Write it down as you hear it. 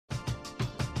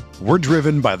We're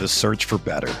driven by the search for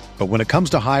better. But when it comes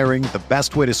to hiring, the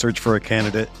best way to search for a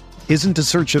candidate isn't to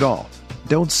search at all.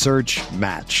 Don't search,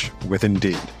 match with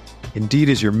Indeed. Indeed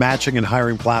is your matching and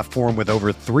hiring platform with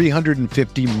over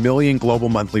 350 million global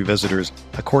monthly visitors,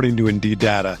 according to Indeed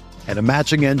data, and a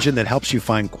matching engine that helps you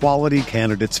find quality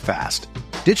candidates fast.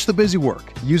 Ditch the busy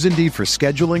work. Use Indeed for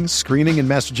scheduling, screening, and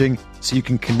messaging so you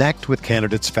can connect with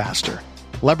candidates faster.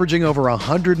 Leveraging over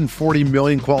 140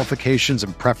 million qualifications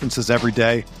and preferences every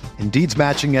day, Indeed's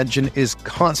matching engine is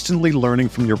constantly learning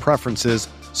from your preferences,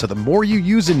 so the more you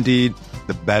use Indeed,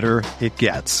 the better it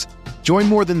gets. Join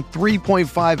more than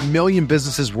 3.5 million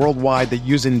businesses worldwide that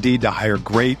use Indeed to hire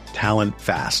great talent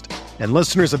fast. And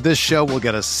listeners of this show will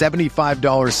get a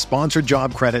 $75 sponsored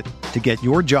job credit to get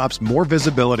your jobs more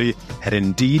visibility at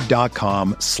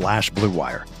Indeed.com/Blue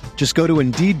Wire. Just go to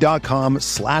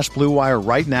Indeed.com/Blue Wire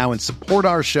right now and support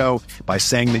our show by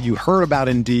saying that you heard about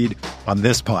Indeed on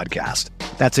this podcast.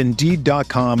 That's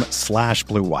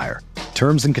Indeed.com/Blue Wire.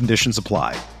 Terms and conditions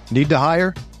apply. Need to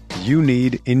hire? You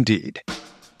need Indeed.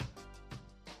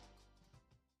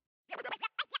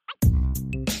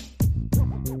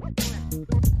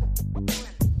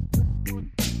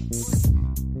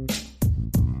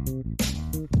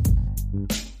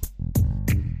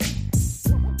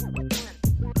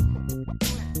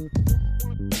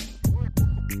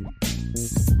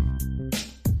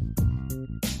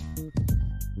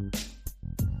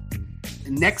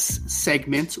 Next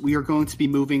segment, we are going to be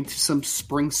moving to some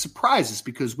spring surprises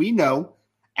because we know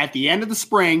at the end of the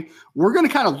spring, we're going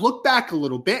to kind of look back a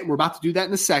little bit. We're about to do that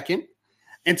in a second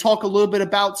and talk a little bit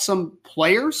about some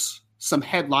players, some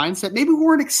headlines that maybe we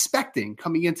weren't expecting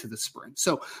coming into the spring.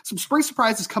 So some spring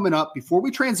surprises coming up. Before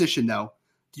we transition, though,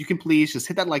 you can please just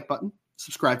hit that like button,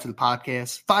 subscribe to the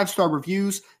podcast, 5-star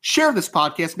reviews, share this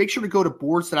podcast. Make sure to go to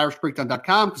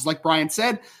boards.irishbreakdown.com because like Brian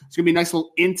said, it's going to be a nice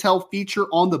little intel feature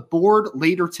on the board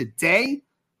later today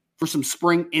for some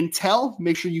spring intel.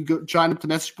 Make sure you go join up the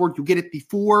message board. You'll get it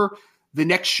before the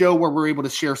next show where we're able to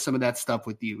share some of that stuff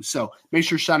with you. So make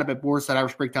sure to sign up at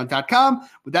boards.irishbreakdown.com.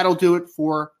 But that'll do it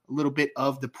for a little bit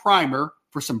of the primer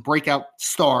for some breakout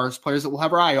stars, players that we'll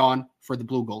have our eye on for the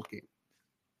Blue Gold game.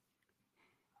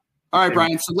 All right,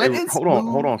 Brian. So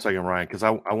hold on a second, Ryan, because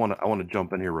I want to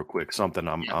jump in here real quick. Something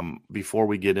I'm before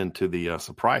we get into the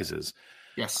surprises.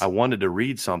 Yes, I wanted to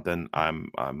read something.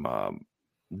 I'm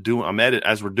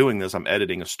as we're doing this. I'm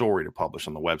editing a story to publish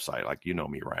on the website. Like you know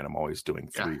me, Ryan. I'm always doing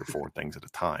 3 or 4 things at a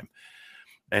time.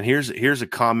 And here's a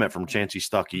comment from Chancey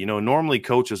Stuckey. You know, normally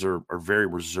coaches are very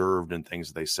reserved in things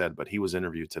that they said, but he was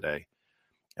interviewed today,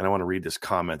 and I want to read this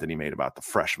comment that he made about the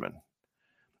freshmen.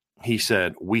 He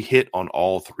said, "We hit on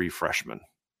all 3 freshmen.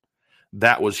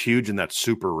 That was huge, and that's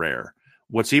super rare.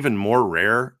 What's even more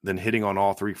rare than hitting on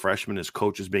all 3 freshmen is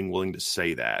coaches being willing to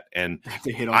say that." And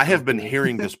I have been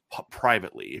hearing this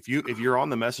privately. If you're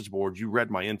on the message board, you read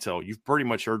my intel, you've pretty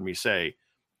much heard me say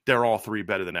they're all 3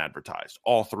 better than advertised,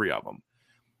 all 3 of them.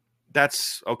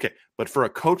 That's okay. But for a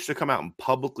coach to come out and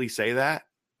publicly say that,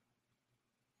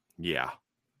 yeah.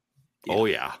 Oh,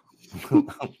 yeah.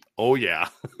 Oh, yeah.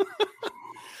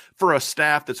 For a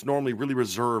staff that's normally really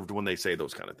reserved when they say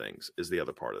those kind of things is the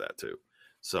other part of that too.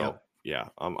 So yeah,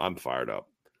 I'm fired up.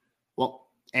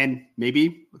 Well, and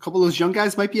maybe a couple of those young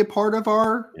guys might be a part of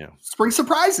our spring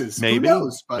surprises. Maybe, who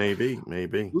knows? But maybe.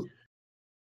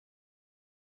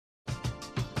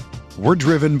 We're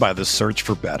driven by the search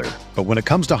for better. But when it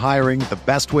comes to hiring, the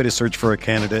best way to search for a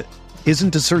candidate isn't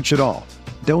to search at all.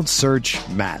 Don't search,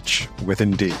 match with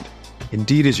Indeed.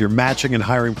 Indeed is your matching and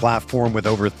hiring platform with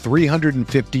over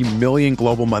 350 million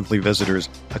global monthly visitors,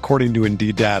 according to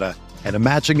Indeed data, and a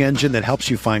matching engine that helps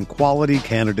you find quality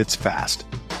candidates fast.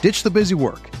 Ditch the busy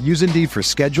work. Use Indeed for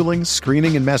scheduling,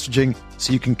 screening, and messaging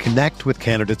so you can connect with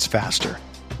candidates faster.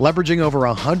 Leveraging over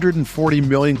 140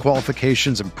 million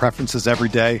qualifications and preferences every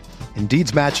day,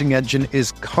 Indeed's matching engine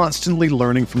is constantly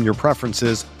learning from your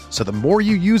preferences, so the more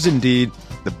you use Indeed,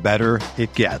 the better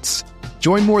it gets.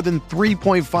 Join more than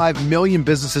 3.5 million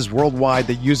businesses worldwide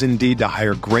that use Indeed to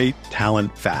hire great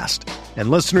talent fast. And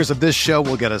listeners of this show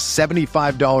will get a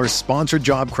 $75 sponsored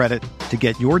job credit to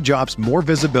get your jobs more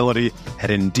visibility at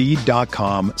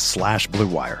Indeed.com/Blue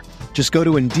Wire. Just go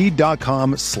to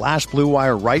Indeed.com/Blue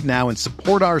Wire right now and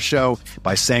support our show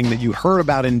by saying that you heard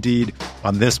about Indeed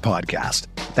on this podcast.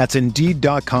 That's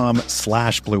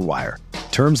Indeed.com/Blue Wire.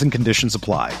 Terms and conditions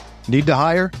apply. Need to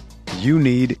hire? You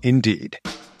need Indeed.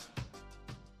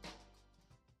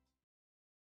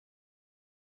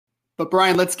 But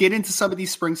Brian, let's get into some of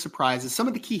these spring surprises, some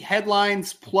of the key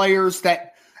headlines, players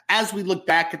that, as we look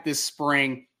back at this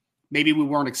spring, maybe we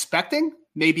weren't expecting,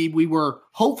 maybe we were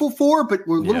hopeful for, but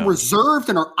we're a little reserved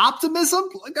in our optimism.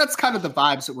 That's kind of the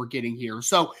vibes that we're getting here.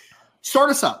 So start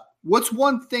us up. What's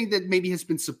one thing that maybe has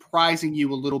been surprising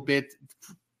you a little bit,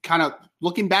 kind of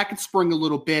looking back at spring a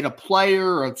little bit, a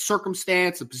player, a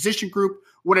circumstance, a position group,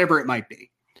 whatever it might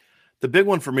be? The big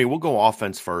one for me, we'll go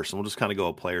offense first, and we'll just kind of go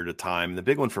a player at a time. The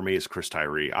big one for me is Chris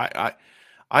Tyree.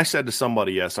 I said to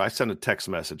somebody, I sent a text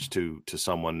message to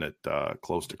someone that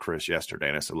close to Chris yesterday,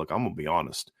 and I said, look, I'm going to be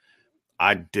honest.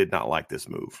 I did not like this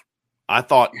move. I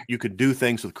thought you could do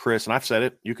things with Chris, and I've said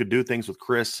it, you could do things with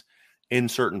Chris in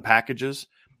certain packages,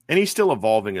 and he's still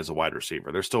evolving as a wide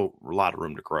receiver. There's still a lot of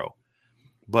room to grow.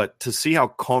 But to see how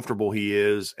comfortable he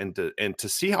is and to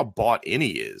see how bought in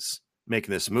he is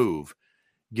making this move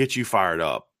gets you fired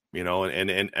up,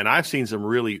 and I've seen some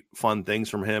really fun things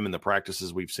from him in the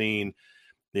practices we've seen.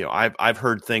 I've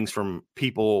heard things from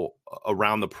people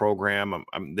around the program.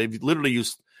 They've literally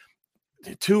used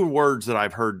two words that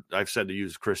I've said to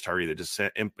use Chris Tyree that just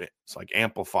it's like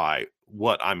amplify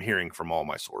what I'm hearing from all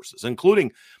my sources,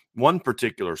 including one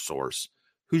particular source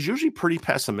who's usually pretty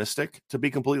pessimistic, to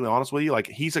be completely honest with you. Like,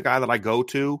 he's a guy that I go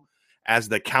to as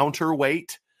the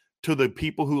counterweight to the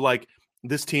people who like,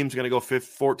 this team's going to go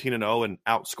 14-0 and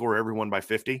outscore everyone by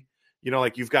 50.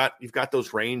 Like you've got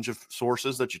those range of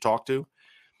sources that you talk to.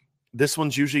 This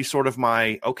one's usually sort of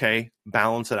my, okay,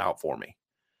 balance it out for me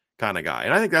kind of guy.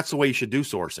 And I think that's the way you should do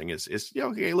sourcing is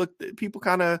okay, look, people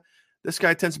kind of, this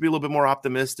guy tends to be a little bit more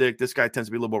optimistic. This guy tends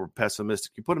to be a little more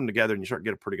pessimistic. You put them together and you start to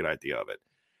get a pretty good idea of it.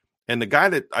 And the guy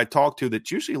that I talked to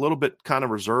that's usually a little bit kind of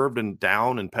reserved and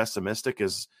down and pessimistic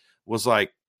was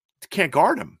like, can't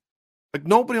guard him. Like,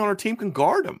 nobody on our team can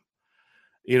guard him,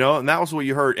 and that was what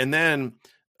you heard. And then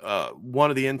one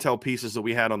of the intel pieces that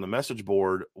we had on the message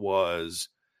board was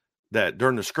that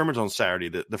during the scrimmage on Saturday,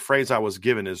 the phrase I was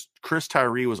given is Chris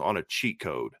Tyree was on a cheat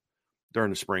code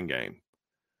during the spring game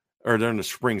or during the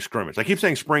spring scrimmage. I keep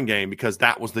saying spring game because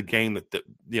that was the game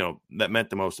that meant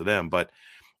the most to them. But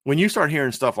when you start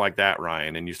hearing stuff like that,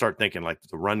 Ryan, and you start thinking like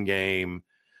the run game,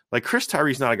 like Chris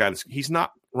Tyree's not a guy he's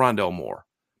not Rondell Moore.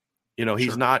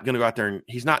 He's not going to go out there and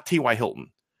he's not T.Y.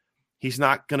 Hilton. He's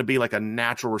not going to be like a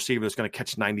natural receiver that's going to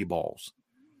catch 90 balls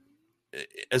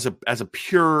as a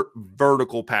pure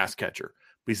vertical pass catcher.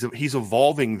 He's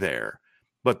evolving there.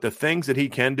 But the things that he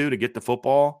can do to get the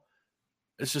football,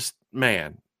 it's just,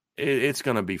 man, it's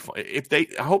going to be fun. I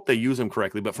hope they use him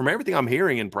correctly. But from everything I'm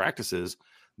hearing in practices,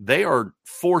 they are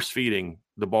force feeding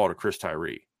the ball to Chris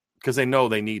Tyree because they know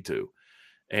they need to.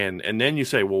 And then you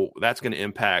say, well, that's going to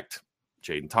impact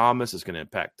Jaden Thomas, is going to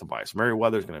impact Tobias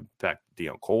Merriweather, is going to impact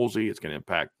Deion Colsey, it's going to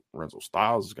impact Renzo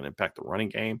Styles, it's going to impact the running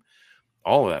game,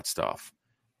 all of that stuff.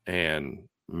 And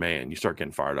man, you start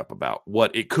getting fired up about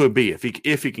what it could be if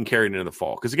he can carry it into the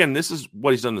fall. Because again, this is what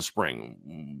he's done in the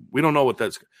spring. We don't know what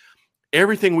that's.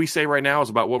 Everything we say right now is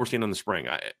about what we're seeing in the spring.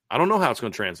 I don't know how it's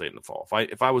going to translate in the fall.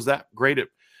 If I was that great at,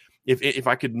 if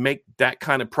I could make that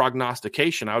kind of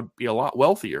prognostication, I would be a lot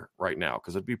wealthier right now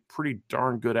because I'd be a pretty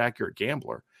darn good, accurate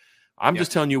gambler. I'm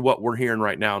just telling you what we're hearing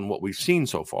right now and what we've seen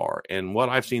so far. And what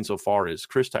I've seen so far is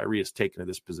Chris Tyree has taken to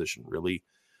this position really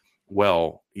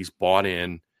well. He's bought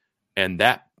in, and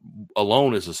that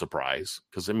alone is a surprise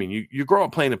because, I mean, you grow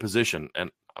up playing a position, and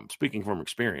I'm speaking from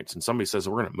experience, and somebody says,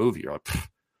 we're going to move you. You're like, I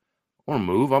want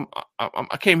to move.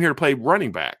 I came here to play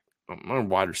running back. I'm not a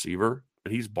wide receiver,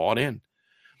 but he's bought in.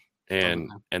 And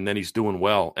then he's doing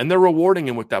well. And they're rewarding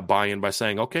him with that buy-in by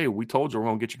saying, okay, we told you we're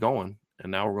going to get you going,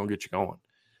 and now we're going to get you going.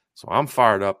 So I'm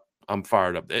fired up.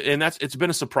 And it's been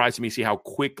a surprise to me to see how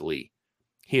quickly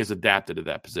he has adapted to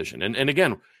that position. And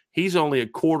again, he's only a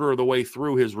quarter of the way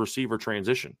through his receiver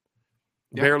transition,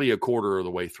 barely a quarter of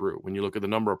the way through. When you look at the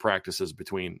number of practices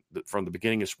from the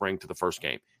beginning of spring to the first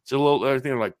game, it's a little, I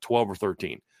think like 12 or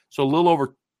 13. So a little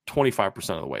over 25%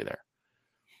 of the way there.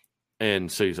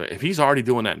 And so he's like, if he's already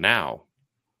doing that now,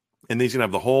 and he's going to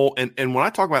have the whole, and when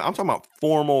I'm talking about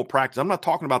formal practice. I'm not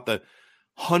talking about the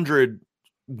 100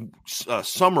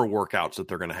 summer workouts that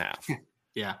they're going to have.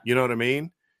 Yeah. You know what I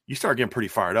mean? You start getting pretty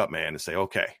fired up, man, and say,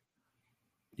 okay,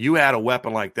 you add a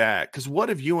weapon like that. Because what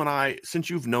if you and I, since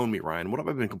you've known me, Ryan, what have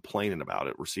I been complaining about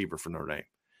at receiver for Notre Dame?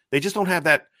 They just don't have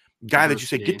that guy that you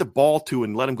say, get the ball to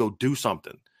and let him go do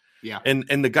something. Yeah.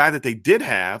 And the guy that they did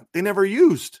have, they never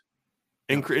used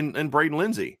in Braden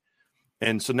Lindsey.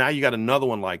 And so now you got another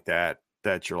one like that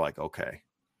you're like, okay,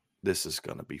 this is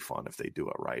going to be fun if they do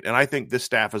it right. And I think this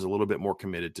staff is a little bit more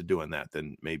committed to doing that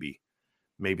than maybe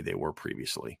they were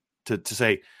previously. To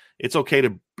say it's okay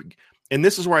to – and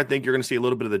this is where I think you're going to see a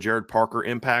little bit of the Jared Parker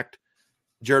impact.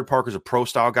 Jared Parker's a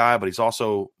pro-style guy, but he's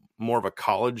also more of a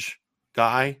college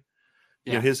guy.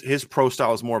 Yeah. You know, his pro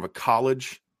style is more of a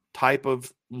college type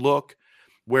of look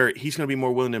where he's going to be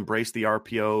more willing to embrace the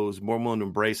RPOs, more willing to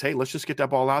embrace, hey, let's just get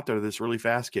that ball out there to this really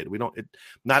fast kid.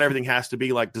 Not everything has to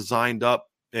be like designed up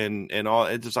and all.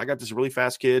 It's just, I got this really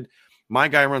fast kid. My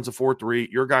guy runs a 4.3.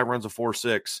 Your guy runs a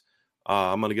 4.6.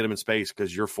 I'm going to get him in space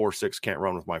because your 4.6 can't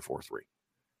run with my 4.3.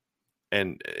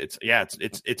 And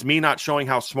it's me not showing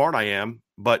how smart I am,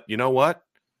 but you know what?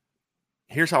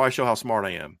 Here's how I show how smart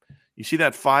I am. You see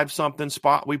that 5-something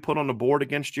spot we put on the board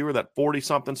against you, or that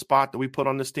 40-something spot that we put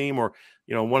on this team, or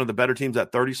one of the better teams,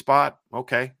 that 30 spot.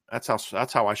 Okay, that's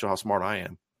how I show how smart I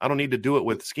am. I don't need to do it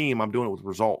with scheme. I'm doing it with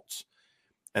results,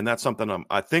 and that's something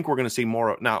I think we're going to see more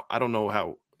of. Now, I don't know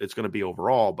how it's going to be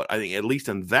overall, but I think at least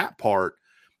in that part,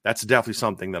 that's definitely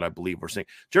something that I believe we're seeing.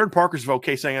 Jared Parker's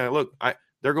okay saying, "Look,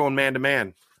 they're going man to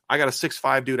man. I got a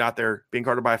 6'5" dude out there being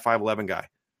guarded by a 5'11" guy."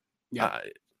 Yeah.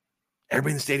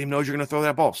 Everybody in the stadium knows you're going to throw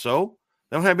that ball. So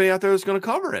they don't have anybody out there that's going to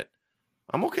cover it.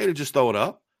 I'm okay to just throw it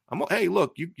up. Hey,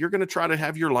 look, you're going to try to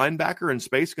have your linebacker in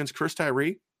space against Chris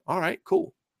Tyree. All right,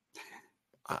 cool.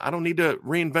 I don't need to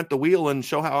reinvent the wheel and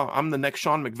show how I'm the next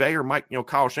Sean McVay or Mike,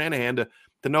 Kyle Shanahan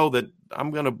to know that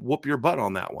I'm going to whoop your butt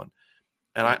on that one.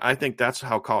 And I think that's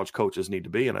how college coaches need to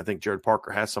be. And I think Jared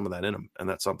Parker has some of that in him. And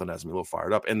that's something that has me a little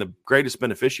fired up. And the greatest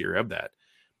beneficiary of that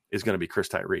is going to be Chris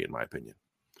Tyree, in my opinion.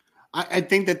 I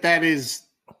think that is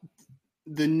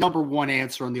the number one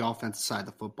answer on the offensive side of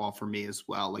the football for me as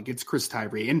well. Like, it's Chris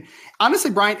Tyree. And honestly,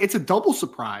 Brian, it's a double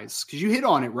surprise because you hit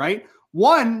on it, right?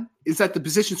 One is that the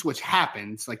position switch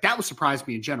happens. Like, that would surprise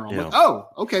me in general. Yeah. Like, oh,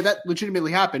 okay, that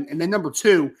legitimately happened. And then number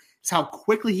two is how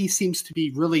quickly he seems to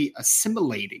be really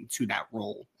assimilating to that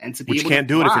role. And to be Which able you can't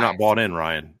to do it if thrive. you're not bought in,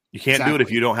 Ryan. You can't do it if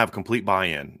you don't have complete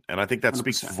buy-in. And I think that 100%.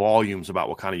 speaks volumes about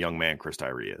what kind of young man Chris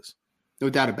Tyree is. No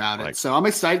doubt about it. So I'm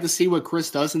excited to see what Chris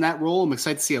does in that role. I'm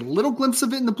excited to see a little glimpse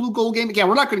of it in the blue gold game. Again,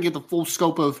 we're not going to get the full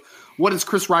scope of what is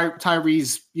Chris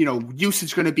Tyree's,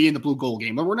 usage going to be in the blue gold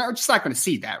game. But we're just not going to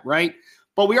see that, right?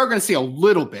 But we are going to see a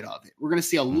little bit of it. We're going to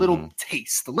see a little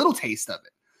taste of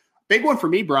it. Big one for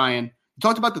me, Brian. You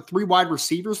talked about the 3 wide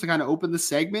receivers to kind of open the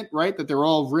segment, right? That they're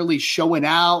all really showing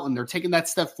out and they're taking that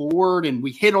step forward. And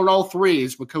we hit on all 3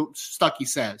 is what Coach Stuckey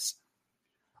says.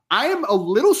 I am a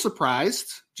little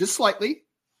surprised, just slightly,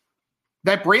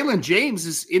 that Braylon James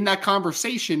is in that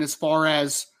conversation as far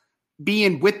as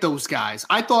being with those guys.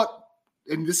 I thought,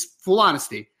 in this full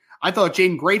honesty, I thought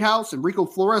Jaden Greathouse and Rico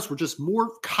Flores were just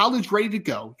more college ready to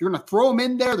go. You're going to throw them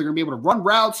in there. They're going to be able to run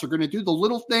routes. They're going to do the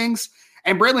little things.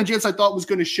 And Braylon James, I thought, was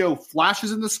going to show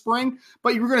flashes in the spring,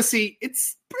 but you were going to see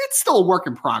it's still a work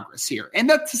in progress here. And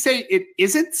not to say it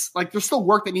isn't. Like, there's still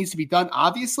work that needs to be done,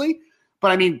 obviously. But,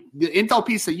 I mean, the intel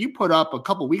piece that you put up a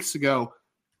couple weeks ago,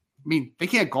 I mean, they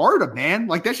can't guard him, man.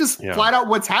 Like, that's just flat out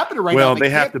what's happening right now. Well,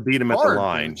 they have to beat him at the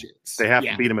line. They have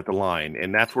to beat him at the line.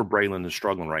 And that's where Braylon is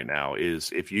struggling right now,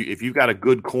 is if you've got a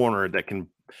good corner that can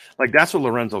 – like, that's what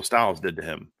Lorenzo Styles did to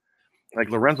him.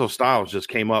 Like, Lorenzo Styles just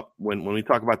came up when we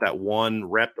talk about that one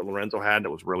rep that Lorenzo had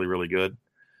that was really, really good.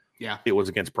 Yeah. It was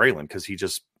against Braylon because he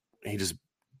just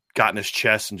got in his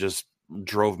chest and just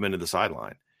drove him into the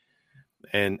sideline.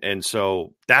 And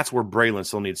so that's where Braylon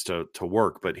still needs to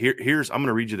work. But here's I'm going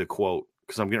to read you the quote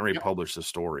because I'm getting ready to publish this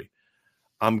story.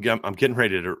 I'm getting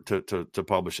ready to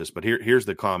publish this. But here's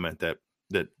the comment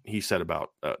that he said about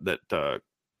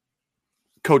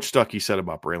Coach Stuckey said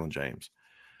about Braylon James.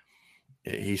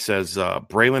 He says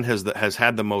Braylon has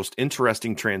had the most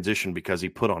interesting transition because he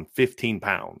put on 15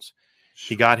 pounds.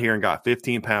 He got here and got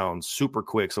 15 pounds super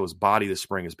quick, so his body this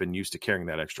spring has been used to carrying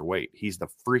that extra weight. He's the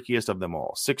freakiest of them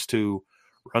all. 6'2",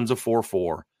 runs a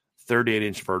 4.4,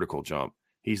 38-inch vertical jump.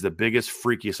 He's the biggest,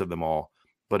 freakiest of them all,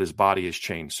 but his body has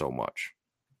changed so much.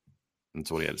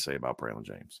 That's what he had to say about Braylon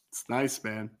James. It's nice,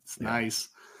 man. It's nice.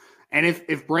 And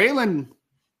if Braylon,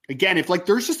 again, if like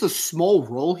there's just a small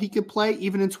role he could play,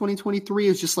 even in 2023,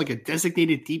 is just like a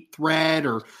designated deep threat,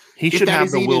 or he should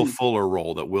have the Will Fuller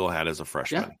role that Will had as a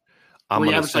freshman. Yeah. I'm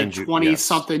going to send like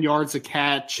 20-something yards a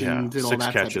catch and did all 6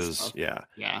 that catches. Type of stuff.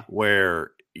 Yeah.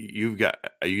 Where you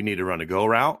need to run a go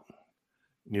route,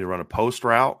 you need to run a post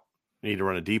route, you need to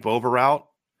run a deep over route,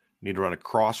 you need to run a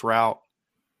cross route,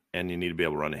 and you need to be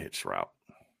able to run a hitch route.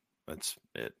 That's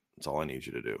it. That's all I need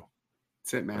you to do.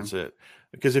 That's it, man. That's it.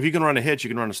 Because if you can run a hitch, you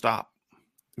can run a stop.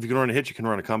 If you can run a hitch, you can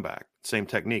run a comeback. Same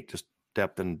technique, just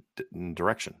depth and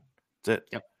direction. That's it.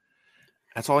 Yep.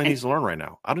 That's all he needs to learn right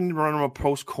now. I don't need to run him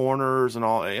post corners and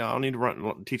all. I don't need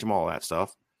to teach him all that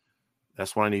stuff.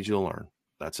 That's what I need you to learn.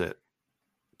 That's it.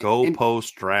 Go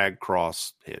post, drag,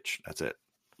 cross, hitch. That's it.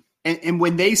 And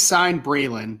when they signed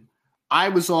Braylon, I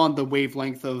was on the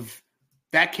wavelength of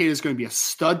that kid is going to be a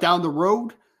stud down the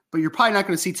road, but you're probably not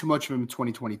going to see too much of him in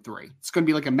 2023. It's going to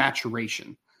be like a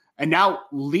maturation. And now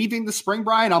leaving the spring,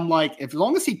 Brian, I'm like, as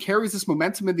long as he carries this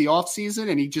momentum in the offseason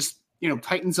and he just,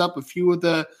 tightens up a few of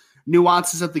the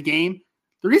nuances of the game,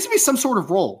 there needs to be some sort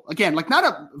of role. Again, like not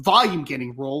a volume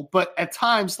getting role, but at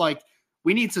times, like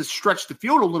we need to stretch the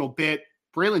field a little bit.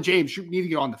 Braylon James, you need to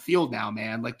get on the field now,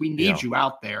 man. Like we need you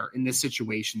out there in this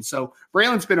situation. So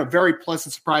Braylon's been a very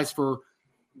pleasant surprise for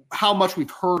how much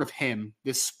we've heard of him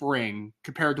this spring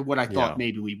compared to what I thought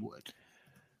maybe we would.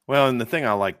 Well, and the thing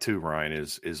I like too, Ryan,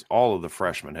 is all of the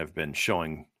freshmen have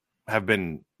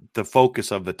been the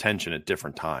focus of the tension at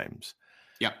different times.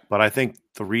 Yeah. But I think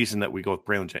the reason that we go with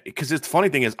Braylon, because the funny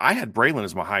thing is I had Braylon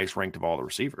as my highest ranked of all the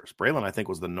receivers. Braylon, I think,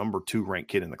 was the number 2 ranked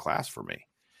kid in the class for me.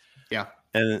 Yeah.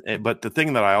 But the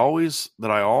thing that I always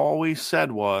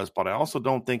said was, but I also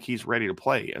don't think he's ready to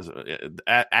play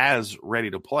as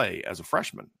ready to play as a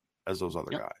freshman as those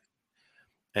other guys.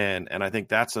 And I think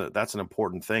that's an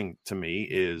important thing to me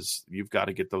is you've got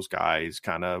to get those guys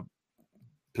kind of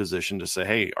positioned to say,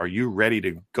 hey, are you ready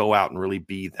to go out and really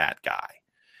be that guy?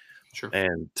 Sure.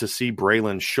 And to see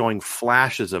Braylon showing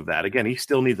flashes of that, again, he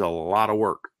still needs a lot of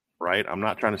work. Right? I'm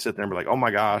not trying to sit there and be like, oh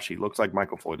my gosh, he looks like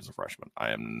Michael Floyd as a freshman.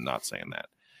 I am not saying that.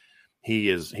 He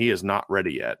is not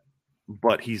ready yet,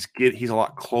 but he's a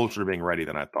lot closer to being ready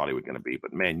than I thought he was going to be.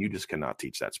 But man, you just cannot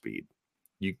teach that speed.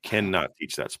 You cannot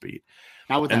teach that speed.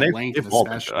 Not with that length,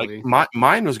 especially. Like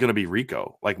mine was going to be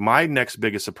Rico. Like my next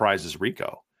biggest surprise is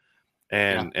Rico.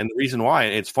 And the reason why,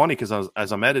 it's funny because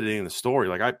as I'm editing the story,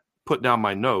 like I put down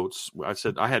my notes. I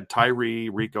said I had Tyree,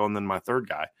 Rico, and then my third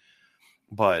guy.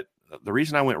 But the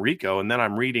reason I went Rico, and then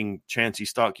I'm reading Chancey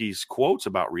Stuckey's quotes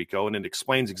about Rico, and it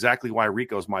explains exactly why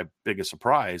Rico is my biggest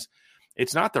surprise.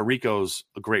 It's not that Rico's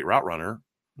a great route runner.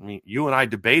 I mean, you and I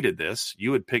debated this.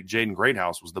 You had picked Jaden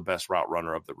Greathouse was the best route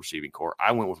runner of the receiving corps.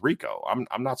 I went with Rico.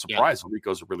 I'm not surprised that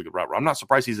Rico's a really good route runner. I'm not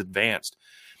surprised he's advanced.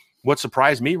 What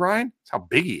surprised me, Ryan, is how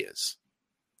big he is.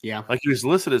 Yeah. Like he was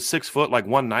listed as 6 foot, like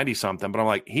 190 something, but I'm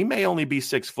like, he may only be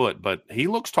 6 foot, but he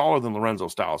looks taller than Lorenzo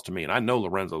Styles to me. And I know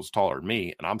Lorenzo's taller than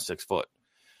me, and I'm 6 foot.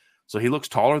 So he looks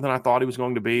taller than I thought he was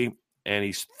going to be, and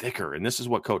he's thicker. And this is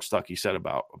what Coach Stuckey said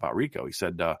about Rico. He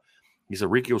said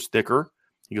Rico's thicker.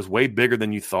 He goes way bigger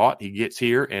than you thought. He gets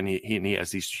here, and he has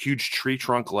these huge tree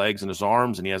trunk legs in his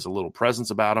arms, and he has a little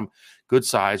presence about him. Good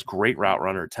size, great route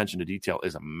runner. Attention to detail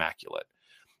is immaculate.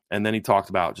 And then he talked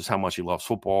about just how much he loves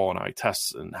football and how he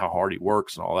tests and how hard he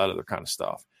works and all that other kind of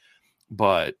stuff.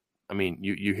 But, I mean,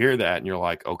 you hear that and you're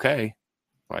like, okay,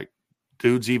 like,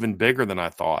 dude's even bigger than I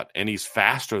thought, and he's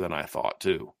faster than I thought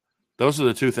too. Those are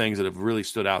the two things that have really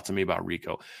stood out to me about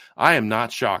Rico. I am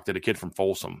not shocked that a kid from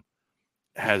Folsom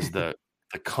has the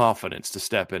confidence to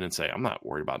step in and say, I'm not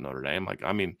worried about Notre Dame. Like,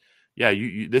 I mean, yeah,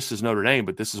 you this is Notre Dame,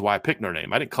 but this is why I picked Notre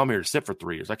Dame. I didn't come here to sit for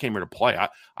 3 years. I came here to play.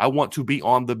 I want to be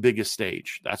on the biggest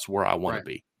stage. That's where I want to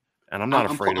be. And I'm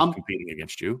not afraid of competing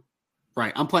against you.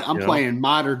 Right. I'm playing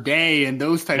modern day and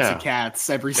those types of cats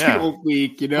every single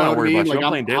week. You know what I mean? Like I'm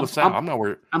playing De La Salle. I'm not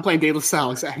worried. I'm playing De La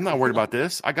Salle. Exactly. I'm not worried about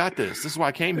this. I got this. This is why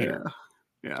I came here.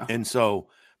 Yeah. And so,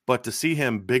 but to see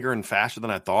him bigger and faster than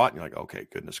I thought, you're like, okay,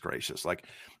 goodness gracious. Like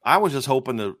I was just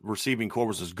hoping the receiving corps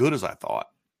was as good as I thought.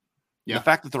 Yeah. The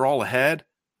fact that they're all ahead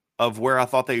of where I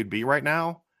thought they would be right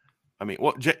now. I mean,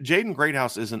 well, Jaden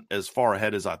Greathouse isn't as far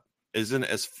ahead as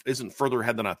isn't further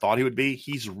ahead than I thought he would be.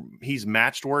 He's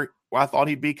matched where I thought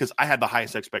he'd be because I had the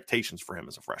highest expectations for him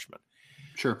as a freshman.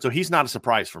 Sure. So he's not a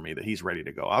surprise for me that he's ready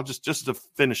to go. I'll just to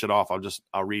finish it off,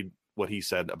 I'll read what he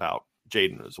said about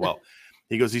Jaden as well.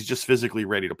 He goes, he's just physically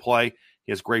ready to play.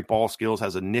 He has great ball skills,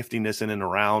 has a niftiness in and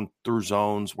around through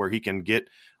zones where he can get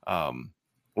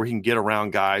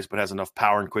around guys, but has enough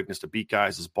power and quickness to beat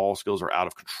guys. His ball skills are out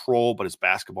of control, but his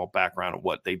basketball background and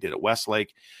what they did at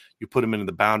Westlake, you put him into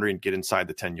the boundary and get inside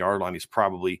the 10-yard line, he's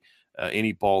probably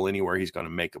any ball anywhere, he's going to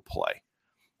make a play.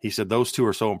 He said those two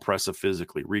are so impressive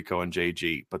physically, Rico and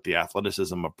JG, but the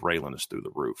athleticism of Braylon is through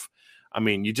the roof. I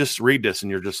mean, you just read this and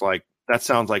you're just like, that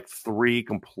sounds like 3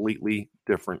 completely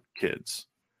different kids.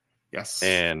 Yes.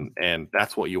 And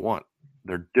that's what you want.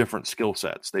 They're different skill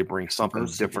sets. They bring something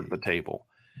different to the table.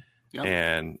 Yep.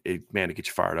 And it gets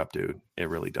you fired up, dude. It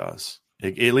really does.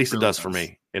 At least it does for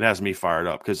me. It has me fired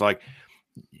up because, like,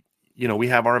 you know, we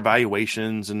have our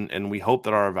evaluations and we hope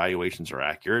that our evaluations are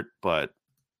accurate, but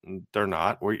they're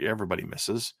not. Everybody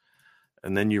misses.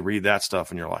 And then you read that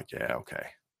stuff and you're like, yeah, okay,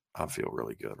 I feel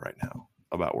really good right now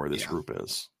about where this group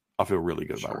is. I feel really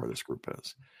good about where this group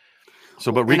is.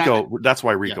 So, but Rico, that's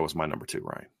why Rico is my number 2,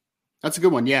 Ryan. That's a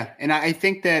good one. Yeah. And I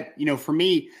think that, you know, for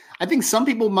me, I think some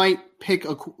people might pick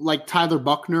like Tyler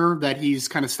Buckner, that he's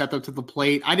kind of stepped up to the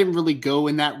plate. I didn't really go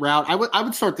in that route. I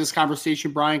would start this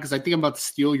conversation, Brian, because I think I'm about to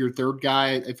steal your third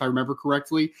guy, if I remember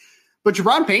correctly. But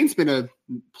Jabron Payne's been a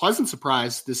pleasant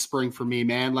surprise this spring for me,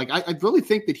 man. Like I really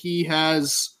think that he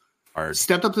has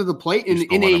stepped up to the plate in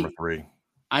number 3.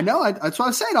 I know. That's what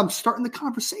I said. I'm starting the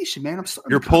conversation, man.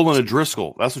 You're pulling a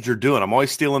Driscoll. That's what you're doing. I'm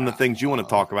always stealing the things you want to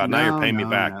talk about. Now you're paying me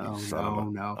back.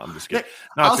 No. I'm just kidding.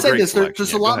 I'll say this: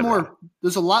 there's a lot more.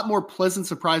 There's a lot more pleasant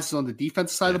surprises on the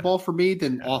defensive side of the ball for me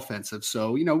than offensive.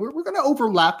 So we're going to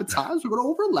overlap at times. We're going to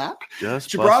overlap.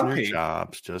 Just Jabron Payne.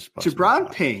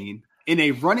 Jabron Payne in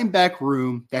a running back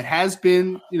room that has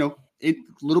been, a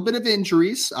little bit of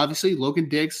injuries. Obviously, Logan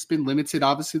Diggs has been limited,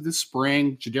 obviously, this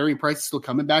spring. Jadarian Price is still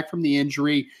coming back from the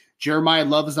injury. Jeremiah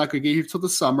Love is not going to get here till the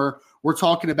summer. We're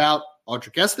talking about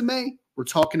Audric Estime. We're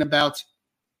talking about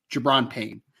Jabron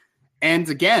Payne. And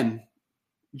again,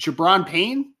 Jabron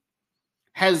Payne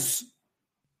has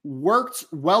worked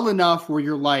well enough where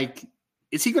you're like,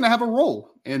 is he going to have a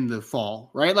role in the fall,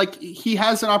 right? Like, he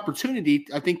has an opportunity,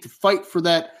 I think, to fight for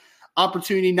that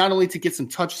opportunity, not only to get some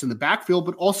touches in the backfield,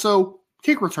 but also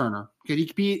kick returner. Could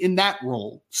he be in that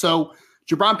role? So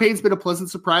Jabron Payne's been a pleasant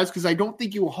surprise because I don't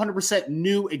think you 100%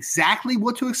 knew exactly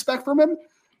what to expect from him,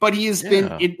 but he has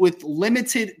been with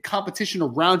limited competition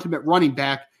around him at running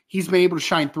back. He's been able to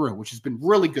shine through, which has been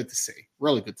really good to see.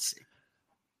 Really good to see.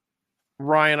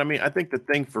 Ryan, I mean, I think the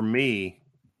thing for me,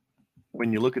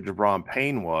 when you look at Jabron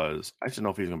Payne was, I just didn't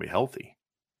know if he was going to be healthy.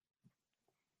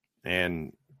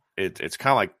 And it's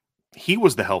kind of like, he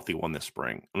was the healthy one this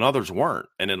spring and others weren't,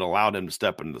 and it allowed him to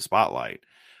step into the spotlight.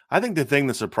 I think the thing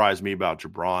that surprised me about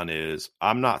Jabron is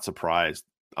I'm not surprised.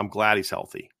 I'm glad he's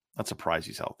healthy. Not surprised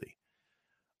he's healthy.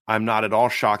 I'm not at all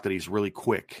shocked that he's really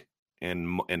quick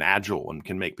and agile and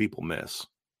can make people miss.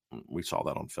 We saw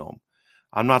that on film.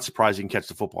 I'm not surprised he can catch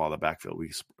the football out of the backfield.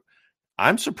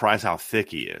 I'm surprised how thick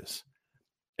he is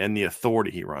and the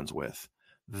authority he runs with.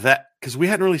 That because we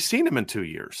hadn't really seen him in 2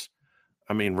 years.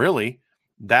 I mean, really.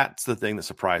 That's the thing that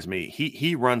surprised me.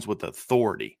 He runs with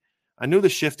authority. I knew the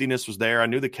shiftiness was there. I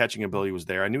knew the catching ability was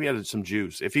there. I knew he had some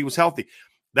juice. If he was healthy,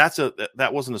 that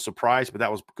wasn't a surprise, but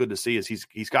that was good to see. Is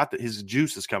he's got his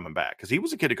juice is coming back because he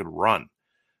was a kid who could run. I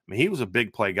mean, he was a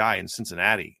big play guy in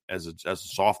Cincinnati as a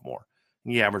sophomore.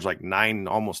 He averaged like 9,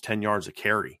 almost 10 yards a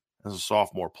carry as a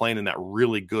sophomore, playing in that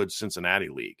really good Cincinnati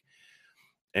league.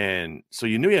 And so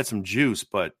you knew he had some juice,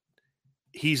 but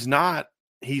he's not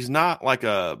like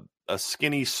a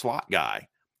skinny slot guy.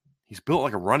 He's built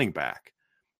like a running back.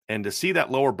 And to see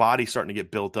that lower body starting to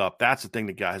get built up, that's the thing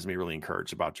that has me really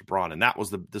encouraged about Jabron. And that was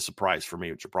the surprise for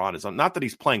me with Jabron is not that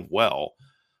he's playing well.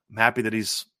 I'm happy that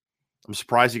I'm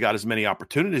surprised he got as many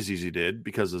opportunities as he did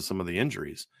because of some of the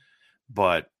injuries.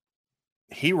 But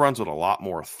he runs with a lot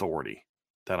more authority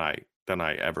than I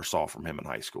ever saw from him in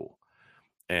high school.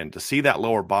 And to see that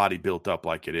lower body built up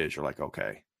like it is, you're like,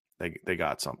 okay, they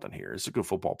got something here. It's a good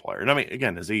football player. And I mean,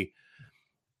 again, is he,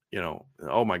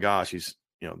 oh my gosh, he's,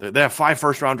 they have 5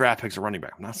 first-round draft picks at running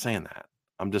back. I'm not saying that.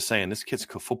 I'm just saying this kid's a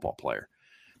good football player.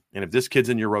 And if this kid's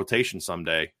in your rotation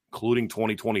someday, including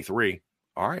 2023,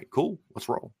 all right, cool. Let's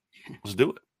roll. Let's do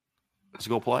it. Let's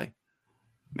go play.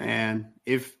 Man,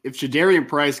 if Jadarian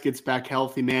Price gets back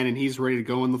healthy, man, and he's ready to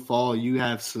go in the fall, you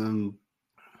have some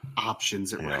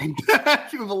options at running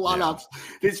back. You have a lot of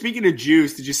options. Speaking of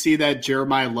juice, did you see that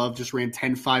Jeremiah Love just ran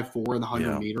 10.54 in the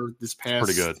 100 meter this past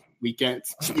weekend?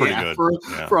 It's pretty good.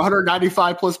 For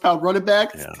 195 plus pound running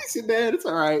back. It's bad. It's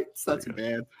all right. It's not too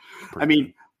bad. I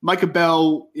mean, Micah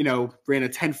Bell, ran a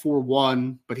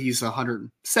 10.41, but he's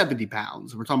 170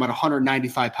 pounds. We're talking about a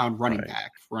 195 pound running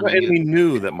back. And we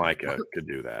knew that Micah could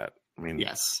do that. I mean,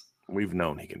 yes, we've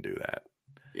known he can do that.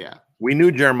 Yeah. We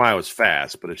knew Jeremiah was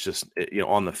fast, but it's just,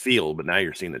 on the field, but now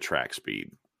you're seeing the track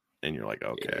speed and you're like,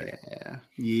 okay.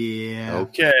 Yeah.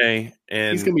 Okay.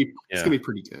 And he's going to be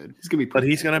pretty good. He's going to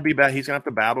be bad. He's going to have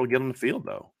to battle to get on the field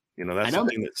though. That's the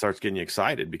thing that starts getting you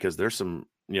excited because there's some,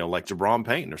 like Jabron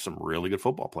Payne, there's some really good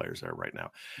football players there right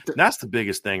now. And that's the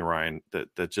biggest thing, Ryan,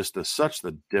 that just is such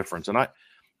the difference. And I'll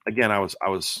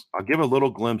give a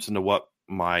little glimpse into what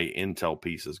my intel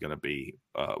piece is going to be.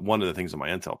 One of the things in my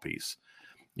intel piece,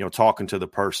 talking to the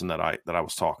person that I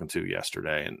was talking to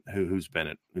yesterday and who's been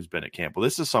at camp. Well,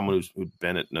 this is someone who's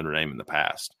been at Notre Dame in the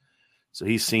past. So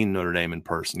he's seen Notre Dame in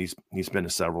person. He's been to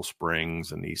several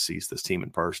springs and he sees this team in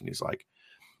person. He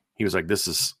was like, this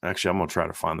is actually, I'm going to try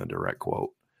to find the direct quote,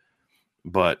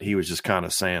 but he was just kind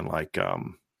of saying like,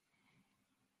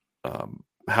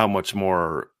 how much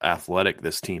more athletic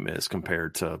this team is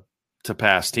compared to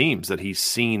past teams that he's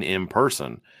seen in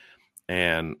person.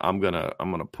 And I'm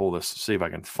gonna pull this, see if I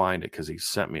can find it because he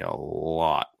sent me a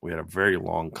lot. We had a very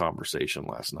long conversation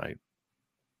last night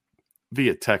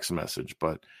via text message,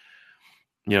 but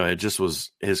it just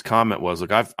was, his comment was,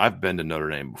 look, I've been to Notre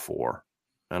Dame before,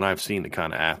 and I've seen the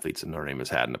kind of athletes that Notre Dame has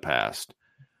had in the past.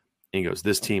 And he goes,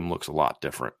 this team looks a lot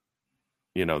different.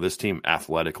 This team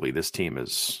athletically, this team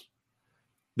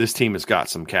has got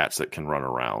some cats that can run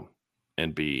around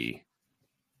and be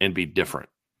different.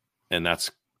 And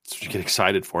that's what you get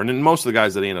excited for. And then most of the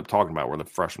guys that he ended up talking about were the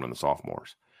freshmen and the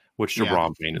sophomores, which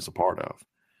Jabron Payne is a part of.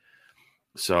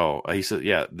 So he said,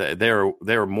 yeah,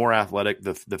 they're more athletic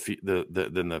than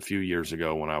the few years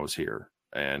ago when I was here.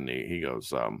 And he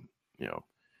goes,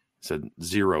 said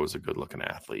Zero is a good looking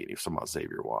athlete. He was talking about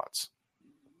Xavier Watts.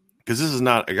 Because this is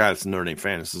not a guy that's a Notre Dame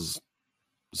fan. This is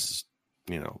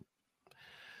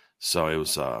so it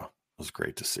was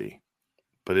great to see.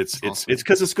 But it's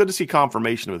because it's good to see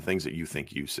confirmation of the things that you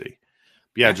think you see.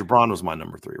 But yeah, Jabron was my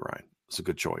number 3, Ryan. It's a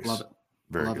good choice. Love it.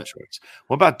 Very good choice.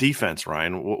 What about defense,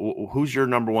 Ryan? Who's your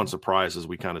number one surprise as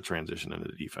we kind of transition into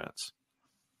the defense?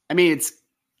 I mean, it's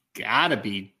got to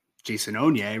be Jason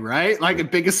Onye, right? Like a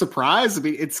biggest surprise. I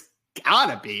mean, it's got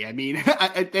to be. I mean,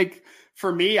 I think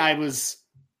for me, I was,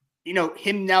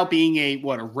 him now being a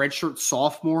redshirt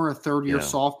sophomore, a third-year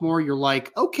sophomore, you're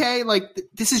like, okay, like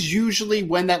this is usually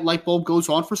when that light bulb goes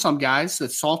on for some guys,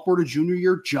 that sophomore to junior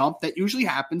year jump that usually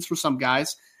happens for some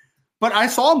guys. But I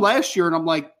saw him last year and I'm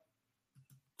like,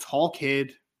 tall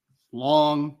kid,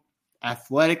 long,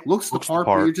 athletic, looks the part.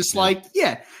 But you're just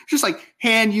just like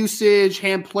hand usage,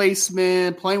 hand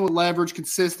placement, playing with leverage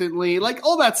consistently, like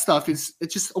all that stuff it's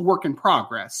just a work in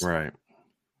progress. Right.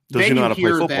 Does he know how to play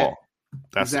football?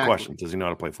 That's the question. Does he know how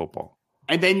to play football?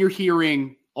 And then you're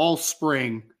hearing all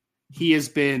spring he has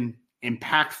been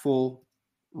impactful,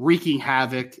 wreaking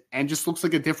havoc, and just looks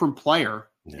like a different player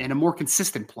and a more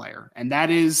consistent player. And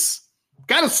that is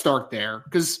got to start there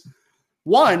because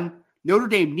one, Notre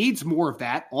Dame needs more of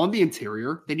that on the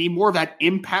interior. They need more of that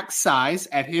impact size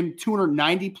at him,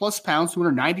 290 plus pounds,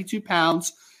 292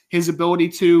 pounds, his ability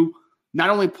to not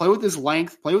only play with his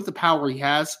length, play with the power he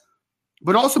has,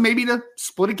 but also maybe to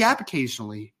split a gap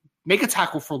occasionally, make a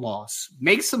tackle for loss,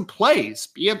 make some plays,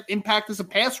 be an impact as a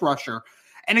pass rusher.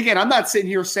 And again, I'm not sitting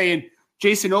here saying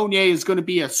Jason Onye is going to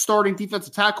be a starting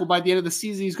defensive tackle by the end of the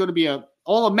season. He's going to be an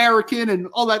All-American and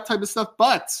all that type of stuff,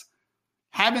 but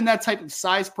having that type of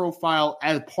size profile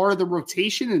as part of the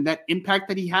rotation and that impact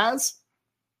that he has,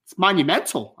 it's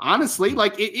monumental, honestly.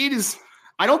 Like it is,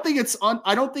 I don't think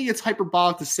it's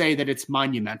hyperbolic to say that it's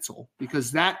monumental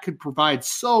because that could provide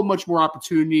so much more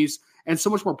opportunities and so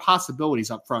much more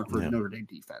possibilities up front for the Notre Dame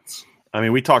defense. I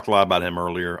mean, we talked a lot about him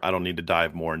earlier. I don't need to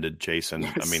dive more into Jason.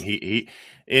 Yes. I mean, he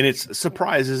and it's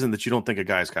surprise isn't that you don't think a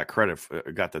guy's got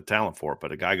got the talent for it,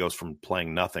 but a guy goes from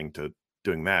playing nothing to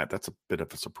doing that. That's a bit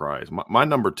of a surprise. My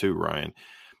number 2, Ryan,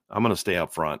 I'm going to stay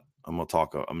up front. I'm going to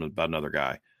talk about another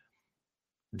guy.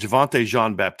 Javonte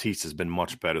Jean-Baptiste has been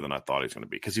much better than I thought he was going to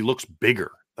be because he looks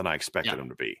bigger than I expected him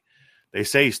to be. They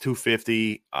say he's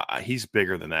 250. He's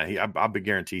bigger than that. I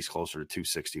guarantee he's closer to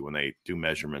 260 when they do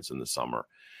measurements in the summer.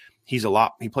 He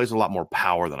plays a lot more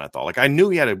power than I thought. Like I knew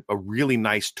he had a really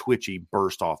nice twitchy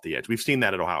burst off the edge. We've seen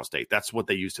that at Ohio State. That's what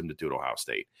they used him to do at Ohio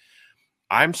State.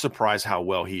 I'm surprised how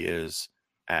well he is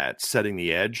at setting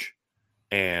the edge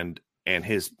and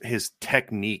his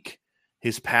technique,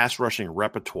 his pass rushing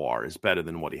repertoire is better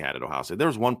than what he had at Ohio State. There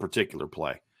was one particular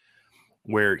play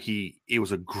where it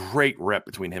was a great rep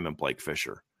between him and Blake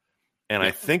Fisher. And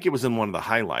I think it was in one of the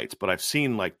highlights, but I've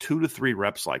seen like 2 to 3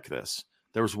 reps like this.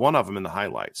 There was one of them in the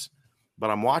highlights, but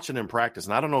I'm watching him practice.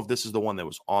 And I don't know if this is the one that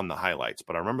was on the highlights,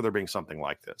 but I remember there being something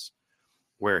like this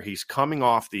where he's coming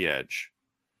off the edge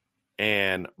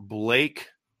and Blake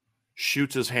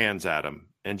shoots his hands at him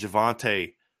and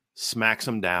Javonte smacks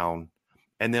him down.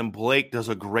 And then Blake does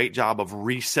a great job of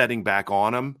resetting back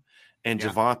on him. And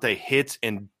Javonte hits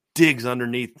and digs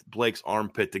underneath Blake's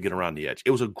armpit to get around the edge.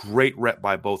 It was a great rep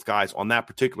by both guys on that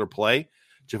particular play.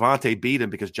 Javonte beat him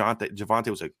because Javonte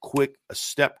was a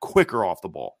step quicker off the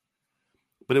ball.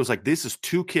 But it was like, this is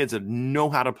 2 kids that know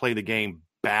how to play the game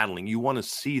battling. You want to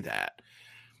see that.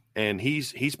 And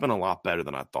he's been a lot better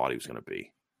than I thought he was going to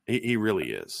be. He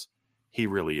really is. He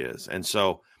really is. And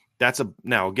so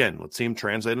now again, let's see him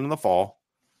translate in the fall.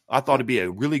 I thought it'd be a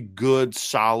really good,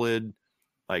 solid,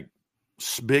 like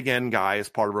big end guy as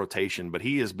part of rotation, but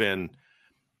he has been,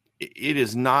 it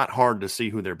is not hard to see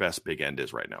who their best big end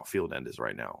is right now, field end is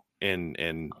right now. And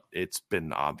it's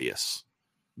been obvious,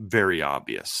 very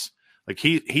obvious. Like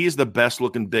he is the best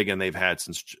looking big end they've had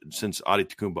since Adi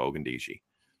Tukumba-Ogundiji,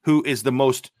 who is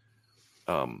the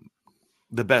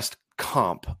best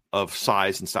comp of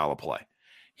size and style of play.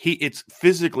 It's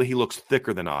physically, he looks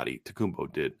thicker than Adi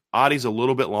Tukumbo did. Adi's a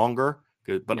little bit longer,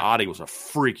 but Adi was a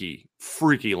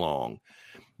freaky long.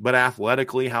 But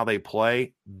athletically, how they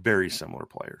play, very similar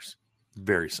players.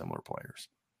 Very similar players.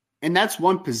 And that's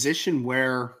one position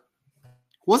where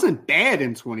it wasn't bad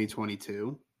in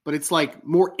 2022, but it's like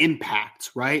more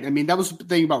impact, right? I mean, that was the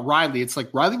thing about Riley. It's like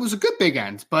Riley was a good big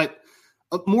end, but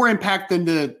more impact than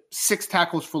the 6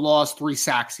 tackles for loss, 3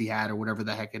 sacks he had, or whatever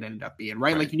the heck it ended up being,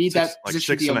 right? Like you need that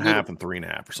position like 6.5 and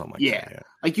 3.5 or something like that. Yeah.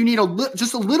 Like you need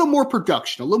just a little more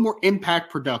production, a little more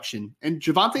impact production. And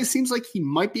Javonte seems like he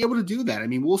might be able to do that. I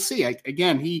mean, we'll see.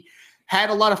 Again, he had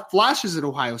a lot of flashes at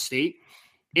Ohio State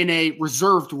in a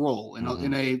reserved role,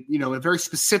 in a very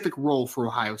specific role for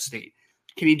Ohio State.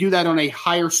 Can he do that on a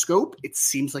higher scope? It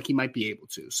seems like he might be able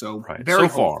to. So very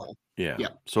hopeful. Yeah.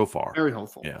 So far. Very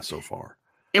hopeful. Yeah. So far.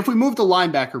 If we move to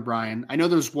linebacker, Brian, I know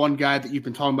there's one guy that you've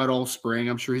been talking about all spring.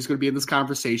 I'm sure he's going to be in this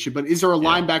conversation, but is there a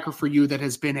linebacker for you that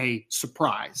has been a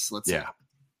surprise? Let's say.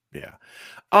 Yeah.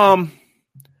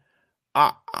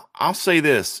 I'll say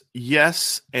this,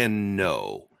 yes and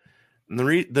no. And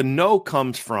the no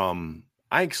comes from,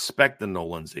 I expect the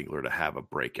Nolan Ziegler to have a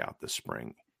breakout this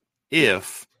spring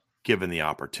if given the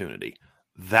opportunity.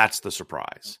 That's the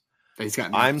surprise.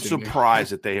 I'm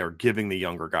surprised that they are giving the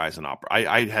younger guys an opportunity.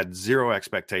 I had zero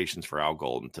expectations for Al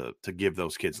Golden to give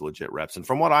those kids legit reps. And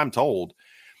from what I'm told,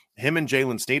 him and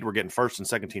Jalen Snead were getting first and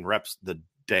second team reps the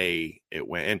day it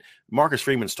went. And Marcus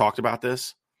Freeman's talked about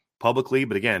this publicly,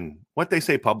 but again, what they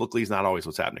say publicly is not always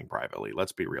what's happening privately.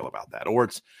 Let's be real about that. Or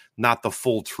it's not the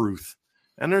full truth.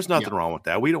 And there's nothing wrong with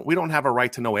that. We don't have a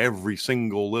right to know every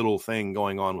single little thing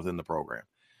going on within the program.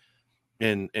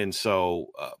 And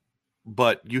so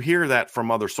but you hear that from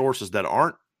other sources that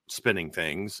aren't spinning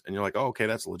things, and you're like, oh, okay,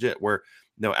 that's legit. Where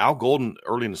Al Golden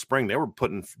early in the spring, they were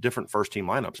putting different first team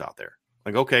lineups out there.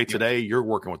 Like, okay, today you're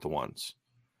working with the ones.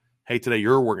 Hey, today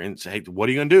you're working. Hey, what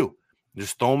are you going to do?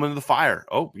 Just throw them into the fire.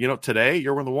 Oh, today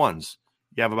you're with the ones.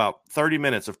 You have about 30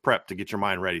 minutes of prep to get your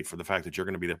mind ready for the fact that you're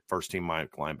going to be the first team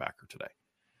linebacker today.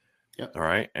 Yep. All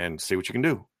right. And see what you can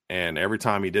do. And every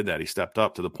time he did that, he stepped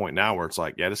up to the point now where it's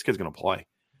like, yeah, this kid's going to play.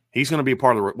 He's going to be a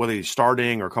part of whether he's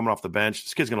starting or coming off the bench.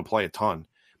 This kid's going to play a ton.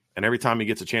 And every time he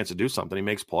gets a chance to do something, he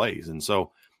makes plays. And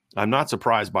so I'm not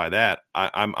surprised by that.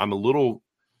 I'm a little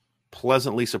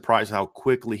pleasantly surprised how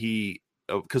quickly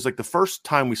because like the first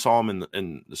time we saw him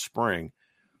in the spring,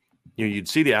 you'd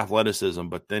see the athleticism,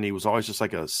 but then he was always just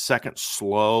like a second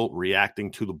slow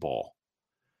reacting to the ball.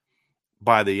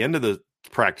 By the end of the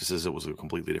practices, it was a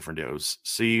completely different deal. It was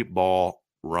see ball,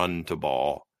 run to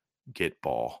ball, get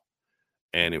ball.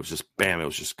 And it was just, bam, it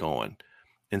was just going.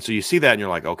 And so you see that and you're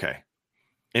like, okay.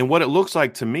 And what it looks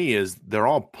like to me is they're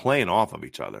all playing off of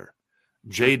each other.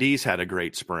 JD's had a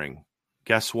great spring.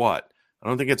 Guess what? I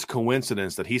don't think it's a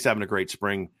coincidence that he's having a great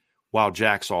spring while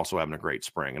Jack's also having a great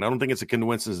spring. And I don't think it's a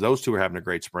coincidence those two are having a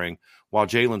great spring while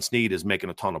Jalen Snead is making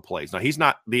a ton of plays. Now, he's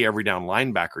not the every down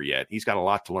linebacker yet. He's got a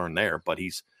lot to learn there, but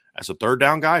he's, as a third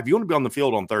down guy, if you want to be on the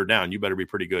field on third down, you better be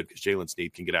pretty good because Jalen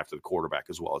Snead can get after the quarterback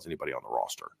as well as anybody on the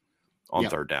roster on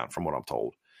third down, from what I'm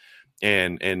told.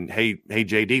 And hey,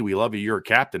 JD, we love you. You're a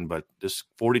captain, but this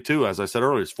 42, as I said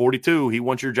earlier, is 42. He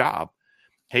wants your job.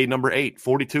 Hey, number 8,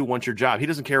 42 wants your job. He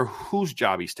doesn't care whose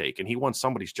job he's taking. He wants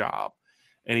somebody's job,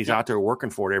 and he's out there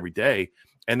working for it every day.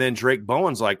 And then Drake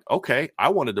Bowen's like, okay, I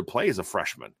wanted to play as a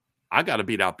freshman. I got to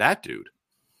beat out that dude.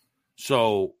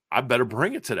 So I better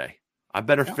bring it today. I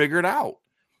better figure it out.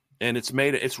 And it's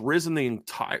risen the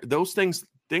entire, those things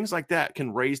like that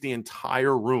can raise the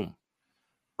entire room,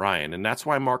 Ryan. And that's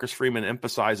why Marcus Freeman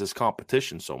emphasizes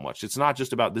competition so much. It's not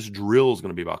just about this drill is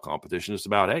going to be about competition. It's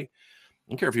about, hey,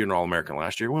 I don't care if you're an All-American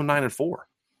last year. We went 9-4.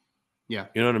 Yeah.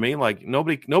 You know what I mean? Like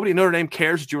nobody in Notre Dame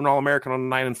cares that you're an All-American on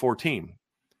a 9-4 team.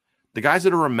 The guys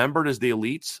that are remembered as the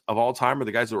elites of all time are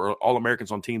the guys that were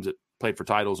All-Americans on teams that played for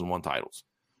titles and won titles.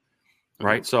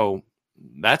 Right? So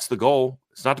that's the goal.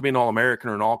 It's not to be an All-American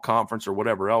or an all-conference or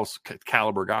whatever else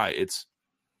caliber guy. It's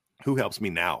who helps me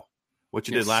now. What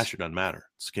you did last year doesn't matter.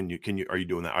 It's are you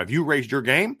doing that? Have you raised your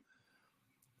game?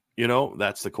 You know,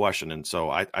 that's the question. And so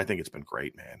I think it's been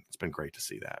great, man. It's been great to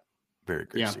see that. Very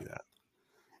great to see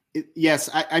that. Yes.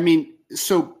 I mean,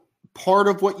 so part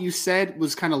of what you said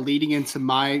was kind of leading into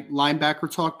my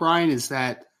linebacker talk, Brian, is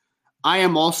that I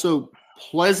am also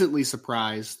pleasantly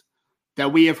surprised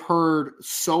that we have heard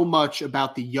so much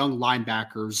about the young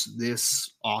linebackers this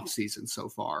offseason so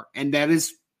far. And that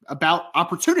is about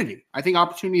opportunity. I think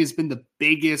opportunity has been the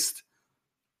biggest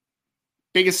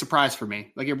surprise for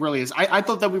me. Like it really is. I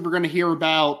thought that we were going to hear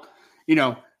about,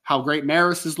 how great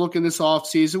Maris is looking this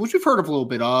offseason, which we've heard of a little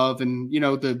bit of. And,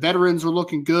 the veterans are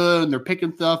looking good and they're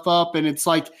picking stuff up. And it's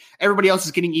like everybody else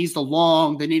is getting eased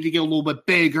along. They need to get a little bit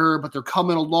bigger, but they're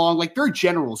coming along, like very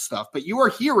general stuff. But you are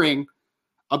hearing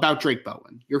about Drake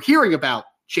Bowen. You're hearing about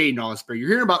Jaden Osbury. You're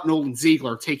hearing about Nolan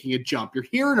Ziegler taking a jump. You're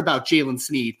hearing about Jalen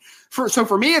Sneed. So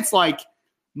for me, it's like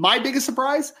my biggest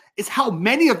surprise is how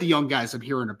many of the young guys I'm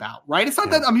hearing about, right? It's not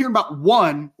that I'm hearing about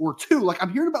one or two. Like,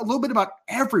 I'm hearing about a little bit about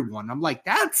everyone. I'm like,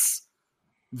 that's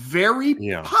very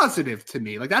positive to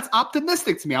me. Like, that's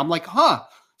optimistic to me. I'm like,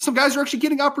 some guys are actually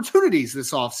getting opportunities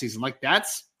this offseason. Like,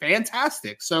 that's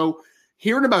fantastic. So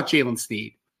hearing about Jalen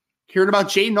Sneed, hearing about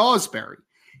Jaden Osbury,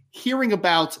 hearing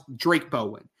about Drake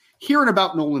Bowen, hearing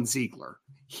about Nolan Ziegler,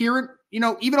 hearing,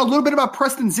 even a little bit about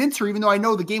Preston Zinter, even though I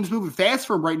know the game's moving fast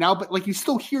for him right now, but like you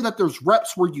still hear that there's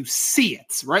reps where you see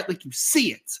it, right? Like you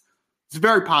see it. It's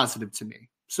very positive to me.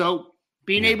 So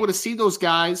being able to see those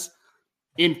guys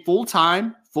in full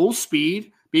time, full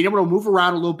speed, being able to move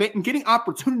around a little bit and getting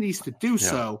opportunities to do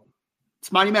so,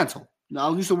 it's monumental.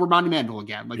 I'll use the word monumental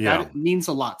again. Like that means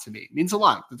a lot to me. It means a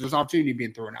lot that there's opportunity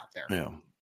being thrown out there. Yeah.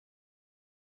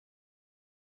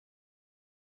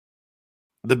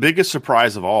 The biggest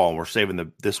surprise of all, and we're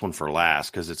saving this one for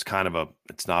last because it's kind of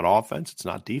it's not offense, it's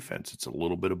not defense, it's a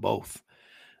little bit of both.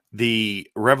 The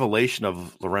revelation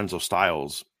of Lorenzo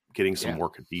Styles getting some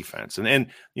work at defense. And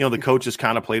the coaches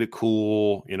kind of played it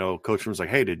cool. Coach was like,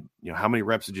 hey, how many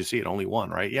reps did you see? It only one,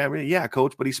 right? Yeah,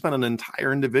 coach, but he spent an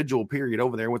entire individual period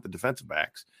over there with the defensive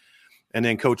backs. And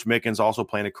then Coach Mickens also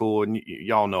playing it cool. And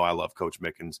y'all know I love Coach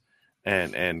Mickens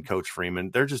and Coach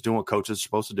Freeman. They're just doing what coaches are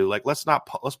supposed to do. Like, let's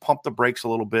pump the brakes a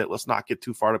little bit. Let's not get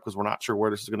too far up because we're not sure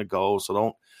where this is going to go. So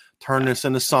don't turn this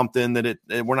into something that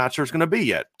we're not sure it's going to be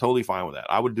yet. Totally fine with that.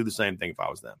 I would do the same thing if I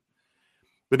was them.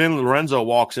 But then Lorenzo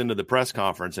walks into the press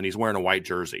conference and he's wearing a white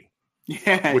jersey,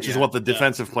 which is what the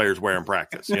defensive players wear in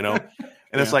practice, And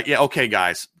it's like, okay,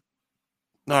 guys.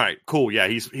 All right, cool. Yeah,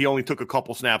 he only took a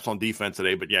couple snaps on defense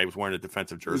today, but he was wearing a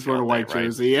defensive jersey. He's wearing a white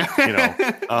jersey,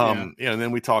 and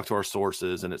then we talked to our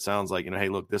sources, and it sounds like, hey,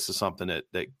 look, this is something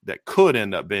that could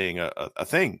end up being a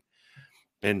thing.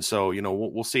 And so,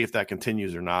 we'll see if that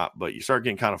continues or not. But you start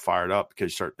getting kind of fired up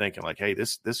because you start thinking like, hey,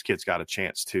 this kid's got a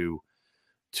chance to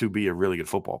be a really good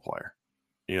football player.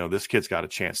 This kid's got a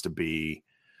chance to be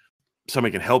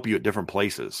somebody can help you at different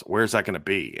places. Where's that going to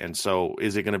be? And so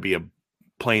is it going to be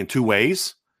playing two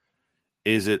ways?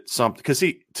 Is it something? Because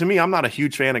to me, I'm not a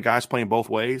huge fan of guys playing both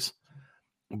ways,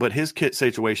 but his kit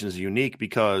situation is unique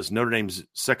because Notre Dame's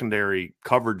secondary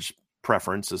coverage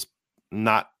preference is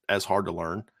not as hard to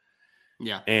learn.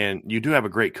 Yeah. And you do have a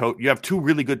great coach. You have two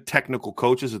really good technical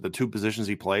coaches at the two positions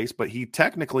he plays, but he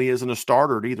technically isn't a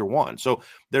starter at either one. So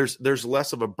there's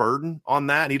less of a burden on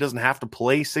that. He doesn't have to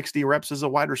play 60 reps as a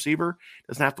wide receiver.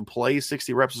 Doesn't have to play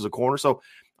 60 reps as a corner. So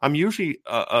I'm usually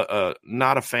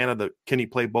not a fan of the can he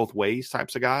play both ways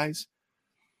types of guys.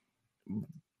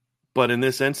 But in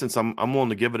this instance, I'm willing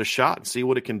to give it a shot and see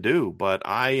what it can do. But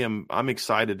I'm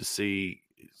excited to see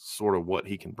sort of what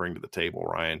he can bring to the table,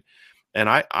 Ryan. And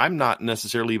I'm not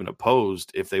necessarily even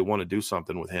opposed if they want to do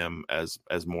something with him as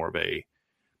more of a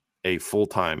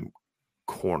full-time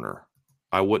corner.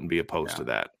 I wouldn't be opposed to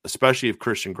that, especially if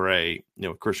Christian Gray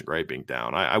being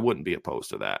down. I wouldn't be opposed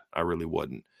to that. I really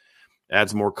wouldn't.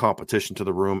 Adds more competition to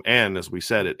the room. And as we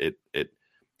said, it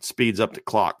speeds up the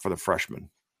clock for the freshman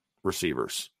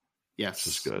receivers. Yes.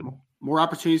 Which is good. More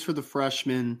opportunities for the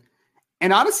freshmen.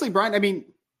 And honestly, Brian,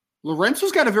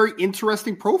 Lorenzo's got a very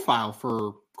interesting profile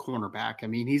for cornerback.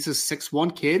 He's a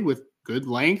 6'1" kid with good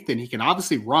length, and he can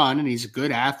obviously run, and he's a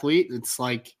good athlete. It's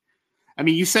like,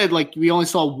 you said like we only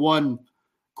saw one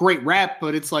great rep,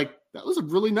 but it's like that was a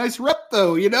really nice rep,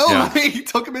 though. He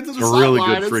took him into the sideline.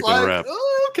 Really good freaking rep.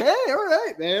 Oh, okay, all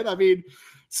right, man. I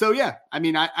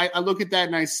look at that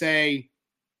and I say,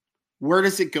 where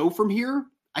does it go from here?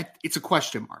 It's a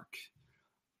question mark.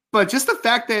 But just the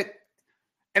fact that,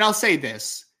 and I'll say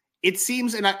this. It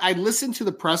seems, and I listened to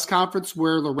the press conference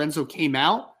where Lorenzo came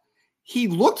out, he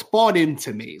looked bought in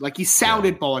to me. Like he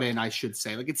sounded bought in, I should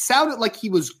say. Like it sounded like he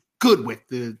was good with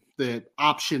the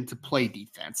option to play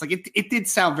defense. Like it did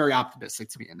sound very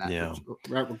optimistic to me in that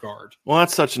regard. Well,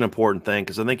 that's such an important thing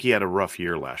because I think he had a rough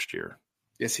year last year.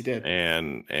 Yes, he did.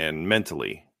 And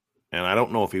mentally. And I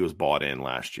don't know if he was bought in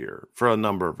last year for a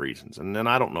number of reasons. And then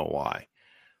I don't know why.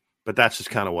 But that's just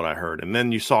kind of what I heard. And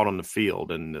then you saw it on the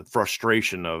field and the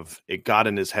frustration of it got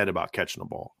in his head about catching the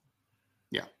ball.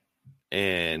 Yeah.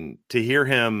 And to hear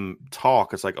him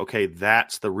talk, it's like, okay,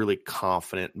 that's the really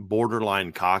confident,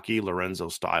 borderline cocky Lorenzo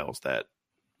Styles that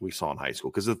we saw in high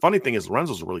school. Because the funny thing is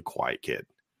Lorenzo's a really quiet kid.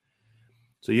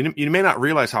 So you may not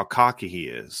realize how cocky he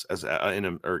is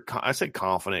I say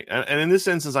confident. And in this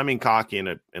instance, I mean cocky in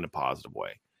a positive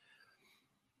way.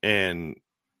 And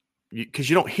because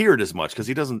you don't hear it as much because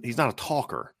he's not a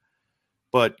talker,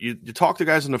 but you talk to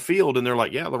guys in the field and they're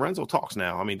like, yeah, Lorenzo talks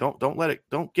now.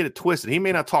 Don't get it twisted. He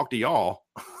may not talk to y'all,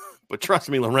 but trust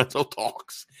me, Lorenzo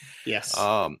talks. Yes.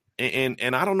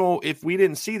 And I don't know if we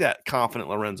didn't see that confident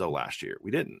Lorenzo last year.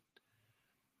 We didn't.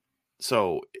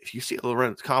 So if you see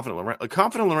confident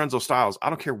Lorenzo Styles, I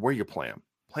don't care where you play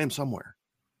him somewhere.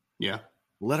 Yeah.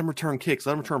 Let him return kicks.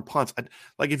 Let him return punts.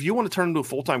 Like if you want to turn him into a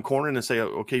full-time corner and say,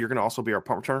 okay, you're going to also be our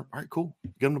punt returner. All right, cool.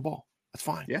 Give him the ball. That's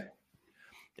fine. Yeah.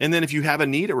 And then if you have a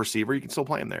need at receiver, you can still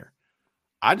play him there.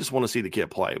 I just want to see the kid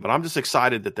play, but I'm just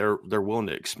excited that they're willing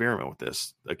to experiment with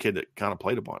this. A kid that kind of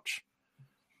played a bunch,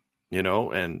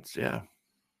 and yeah,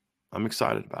 I'm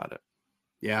excited about it.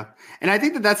 Yeah. And I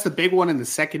think that that's the big one in the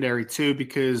secondary too,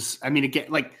 because I mean, again,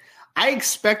 like I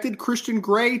expected Christian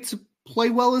Gray to play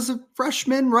well as a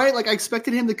freshman, right? Like I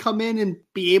expected him to come in and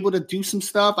be able to do some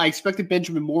stuff. I expected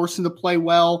Benjamin Morrison to play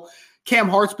well. Cam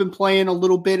Hart's been playing a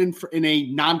little bit in a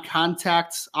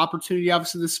non-contact opportunity,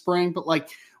 obviously this spring, but like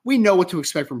we know what to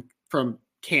expect from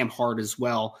Cam Hart as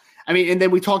well. I mean, and then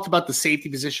we talked about the safety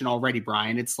position already,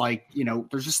 Brian. It's like,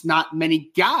 there's just not many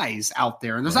guys out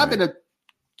there, and there's not been a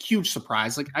huge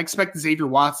surprise. Like I expect Xavier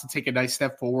Watts to take a nice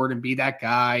step forward and be that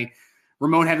guy.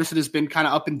 Ramon Henderson has been kind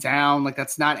of up and down. Like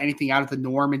that's not anything out of the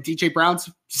norm. And DJ Brown's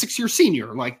a 6-year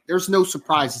senior. Like there's no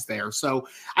surprises there. So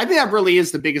I think that really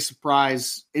is the biggest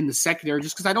surprise in the secondary,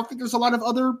 just because I don't think there's a lot of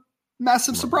other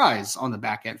massive surprise on the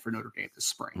back end for Notre Dame this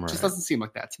spring. It just doesn't seem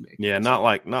like that to me. Yeah, not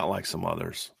like some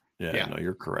others. Yeah, no,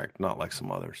 you're correct. Not like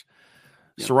some others.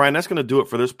 Yeah. So Ryan, that's going to do it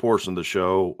for this portion of the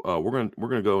show. We're going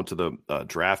to go into the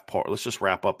draft part. Let's just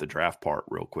wrap up the draft part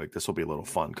real quick. This will be a little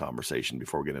fun conversation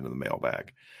before we get into the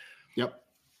mailbag. Yep.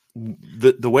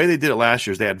 The way they did it last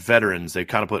year is they had veterans. They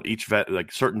kind of put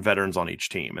certain veterans on each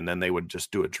team, and then they would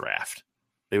just do a draft.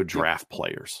 They would draft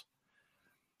players.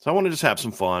 So I want to just have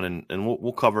some fun, and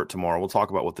we'll cover it tomorrow. We'll talk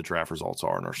about what the draft results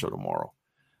are in our show tomorrow.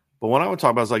 But what I would talk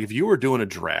about is like if you were doing a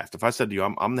draft, if I said to you,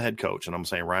 I'm the head coach, and I'm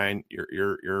saying, Ryan,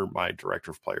 you're my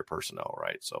director of player personnel,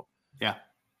 right? So yeah,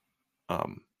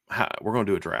 we're going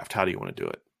to do a draft. How do you want to do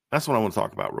it? That's what I want to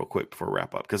talk about real quick before we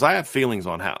wrap up, because I have feelings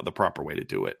on how the proper way to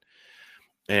do it.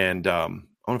 And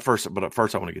first I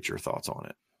want to get your thoughts on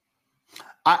it.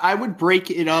 I would break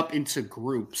it up into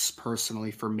groups personally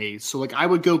for me. So like I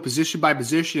would go position by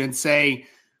position and say,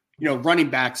 running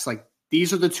backs, like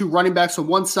these are the 2 running backs on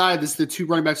one side. This is the 2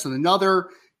 running backs on another.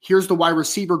 Here's the wide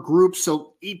receiver group.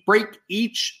 So break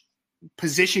each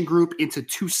position group into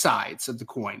 2 sides of the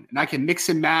coin. And I can mix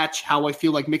and match how I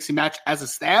feel like mix and match as a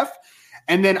staff.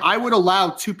 And then I would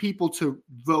allow 2 people to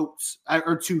vote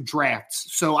or 2 drafts.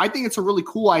 So I think it's a really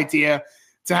cool idea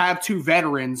to have 2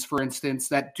 veterans, for instance,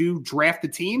 that do draft the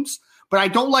teams. But I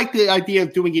don't like the idea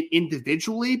of doing it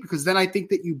individually, because then I think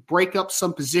that you break up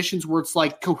some positions where it's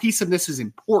like cohesiveness is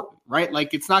important, right?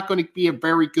 Like it's not going to be a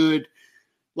very good,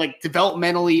 like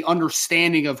developmentally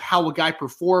understanding of how a guy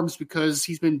performs because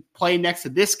he's been playing next to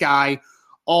this guy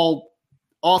all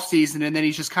off season, and then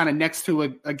he's just kind of next to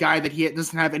a guy that he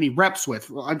doesn't have any reps with.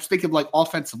 I'm just thinking of like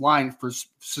offensive line for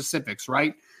specifics,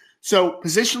 right? So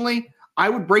positionally, I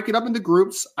would break it up into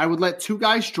groups. I would let 2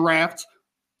 guys draft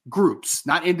groups,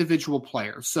 not individual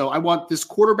players. So I want this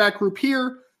quarterback group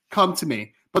here, come to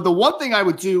me. But the one thing I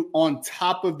would do on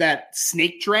top of that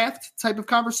snake draft type of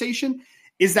conversation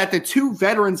is that the 2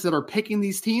 veterans that are picking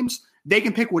these teams, they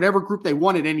can pick whatever group they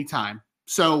want at any time.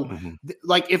 So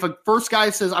like if a first guy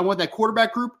says, I want that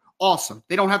quarterback group, awesome.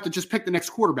 They don't have to just pick the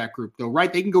next quarterback group though,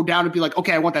 right? They can go down and be like,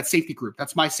 okay, I want that safety group.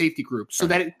 That's my safety group. So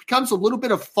that it becomes a little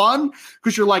bit of fun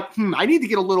because you're like, I need to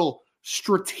get a little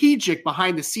strategic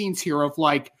behind the scenes here of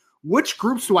like, which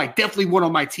groups do I definitely want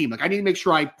on my team? Like I need to make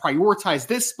sure I prioritize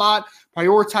this spot,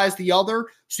 prioritize the other.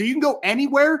 So you can go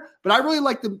anywhere, but I really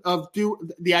like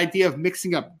the idea of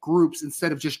mixing up groups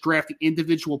instead of just drafting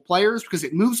individual players because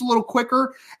it moves a little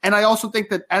quicker. And I also think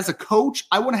that as a coach,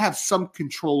 I want to have some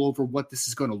control over what this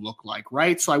is going to look like,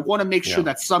 right? So I want to make sure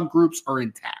that some groups are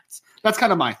intact. That's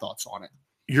kind of my thoughts on it.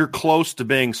 You're close to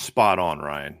being spot on,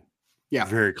 Ryan. Yeah.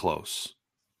 Very close,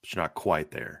 but you're not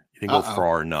quite there. You didn't go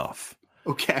far enough.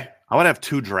 Okay. I would have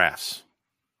 2 drafts.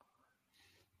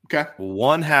 Okay.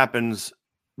 One happens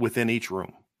within each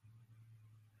room.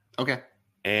 Okay.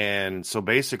 And so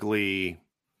basically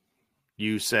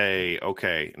you say,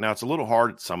 okay, now it's a little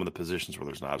hard at some of the positions where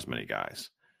there's not as many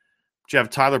guys. But you have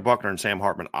Tyler Buckner and Sam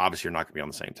Hartman. Obviously, you're not going to be on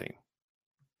the same team.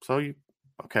 So you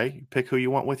pick who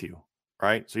you want with you,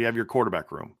 right? So you have your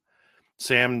quarterback room.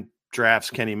 Sam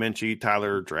drafts Kenny Minchie.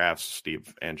 Tyler drafts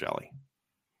Steve Angeli.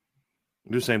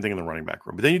 Do the same thing in the running back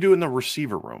room. But then you do it in the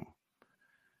receiver room.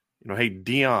 Hey,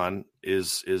 Dion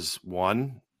is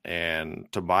one and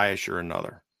Tobias, you're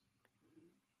another.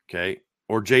 Okay.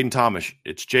 Or Jaden Thomas.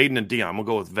 It's Jaden and Dion. I'm going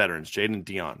to go with veterans. Jaden and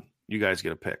Dion. You guys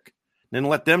get a pick. Then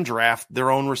let them draft their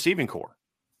own receiving core.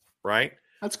 Right?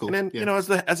 That's cool. And then, as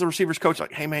the receivers coach,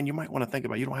 like, hey man, you might want to think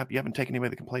about, you haven't taken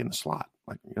anybody that can play in the slot.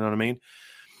 Like, you know what I mean?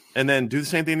 And then do the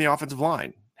same thing in the offensive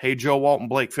line. Hey, Joe Walton,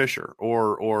 Blake Fisher,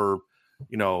 or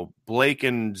Blake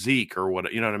and Zeke, or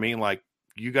what, you know what I mean? Like,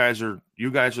 you guys are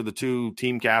the two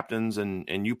team captains,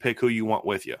 and you pick who you want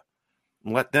with you.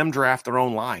 And let them draft their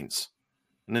own lines,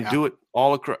 and then do it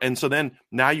all across. And so then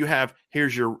now you have,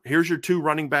 here's your two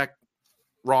running back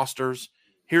rosters.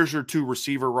 Here's your two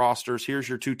receiver rosters. Here's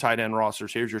your two tight end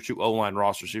rosters. Here's your two O-line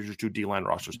rosters. Here's your two D-line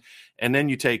rosters. And then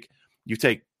you take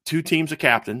two teams of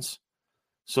captains.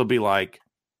 So it'd be like,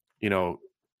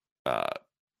 I'd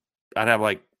have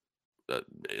like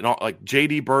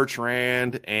J.D.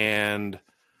 Bertrand and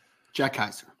Jack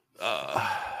Kaiser.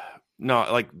 No,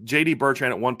 like J.D.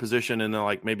 Bertrand at one position, and then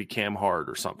like maybe Cam Hart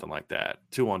or something like that.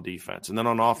 Two on defense. And then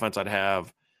on offense, I'd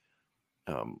have,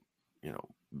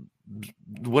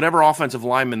 whatever offensive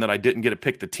lineman that I didn't get to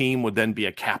pick the team would then be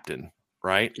a captain,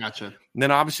 right? Gotcha. And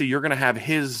then obviously you're going to have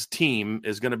his team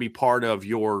is going to be part of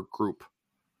your group,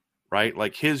 right?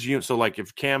 Like his unit. So like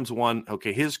if Cam's one,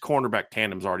 okay, his cornerback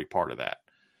tandem is already part of that.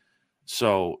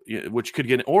 So, which could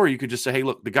get, or you could just say, hey,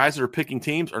 look, the guys that are picking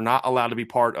teams are not allowed to be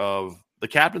part of, the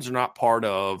captains are not part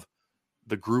of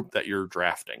the group that you're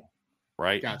drafting,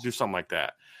 right? Gotcha. Do something like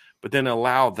that. But then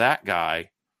allow that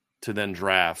guy to then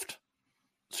draft.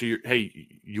 So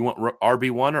you want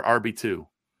RB1 or RB2,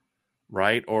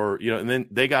 right? Or, and then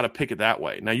they got to pick it that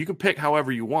way. Now you can pick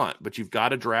however you want, but you've got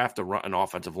to draft an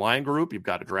offensive line group. You've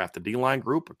got to draft a D-line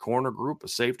group, a corner group, a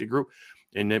safety group.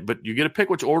 But you get to pick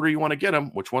which order you want to get them,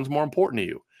 which one's more important to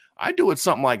you. I do it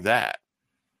something like that,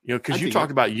 because you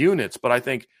talked about units, but I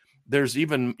think there's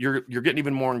even, you're getting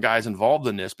even more guys involved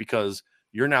in this, because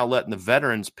you're now letting the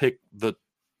veterans pick the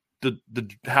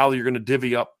how you're going to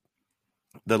divvy up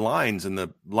the lines and the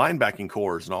linebacking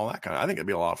cores and all that kind of. I think it'd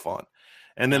be a lot of fun.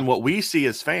 And then what we see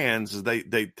as fans is they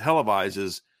televise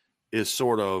is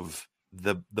sort of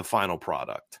the final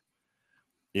product,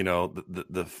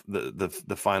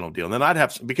 the final deal. And then I'd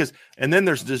have, and then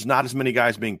there's just not as many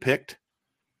guys being picked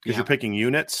because you're picking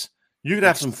units. You could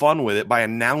have some fun with it by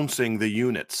announcing the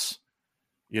units,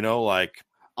 like,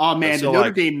 oh man, the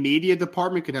Notre Dame media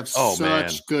department could have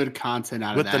such good content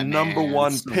out of that. With the number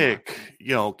one pick,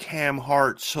 Cam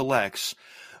Hart selects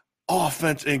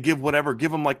offense, and give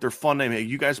them like their fun name. Hey,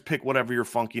 you guys pick whatever your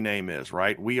funky name is,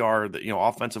 right? We are the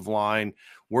offensive line.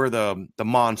 We're the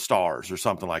Monstars or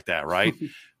something like that, right?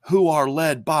 Who are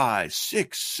led by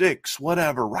 6'6",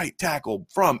 whatever, right tackle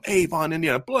from Avon,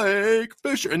 Indiana, Blake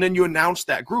Fisher, and then you announce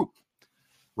that group,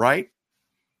 right?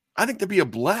 I think that'd be a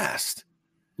blast.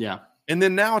 Yeah. And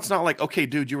then now it's not like, okay,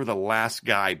 dude, you were the last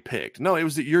guy picked. No, it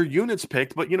was your units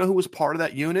picked, but who was part of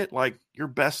that unit? Like your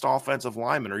best offensive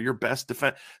lineman or your best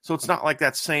defense. So it's not like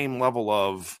that same level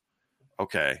of,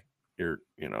 okay,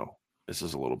 this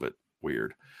is a little bit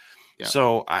weird. Yeah.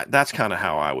 So that's kind of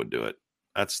how I would do it.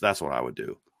 That's what I would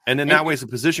do. And then that way, as a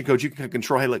position coach, you can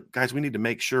control, hey, look, guys, we need to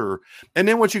make sure. And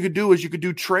then what you could do is you could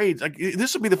do trades. Like,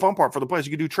 this would be the fun part for the players.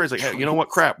 You could do trades like, hey, you know what,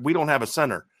 crap, we don't have a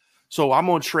center. So I'm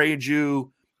going to trade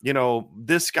you,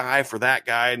 this guy for that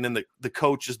guy. And then the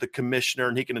coach is the commissioner,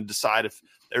 and he can decide if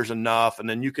there's enough. And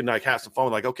then you can like have some fun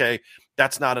with like, okay,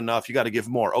 that's not enough. You got to give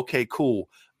more. Okay, cool.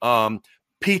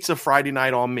 Pizza Friday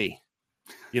night on me.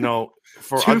 I'll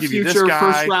give you this guy,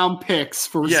 first round picks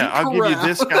for Zeke I'll give you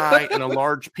this guy and a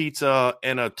large pizza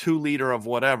and a 2-liter of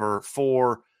whatever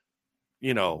for,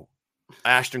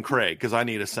 Ashton Craig, because I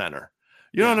need a center.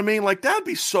 You know what I mean? Like that'd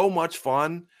be so much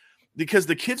fun, because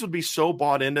the kids would be so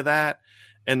bought into that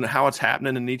and how it's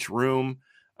happening in each room.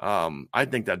 I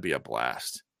think that'd be a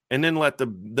blast. And then let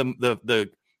the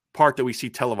part that we see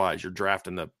televised, you're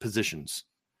drafting the positions,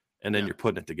 and then you're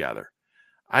putting it together.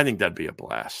 I think that'd be a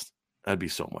blast. That'd be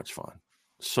so much fun.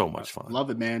 So much fun.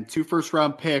 Love it, man. 2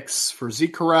 first-round picks for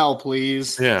Zeke Corral,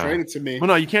 please. Yeah. Trade it to me. Well,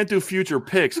 no, you can't do future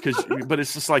picks but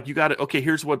it's just like you got to. Okay,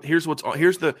 here's what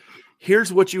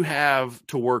you have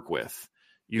to work with.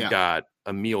 You've got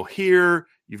a meal here.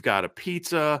 You've got a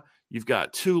pizza. You've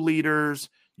got 2 liters.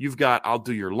 You've got I'll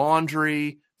do your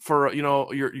laundry for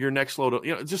your next load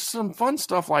of just some fun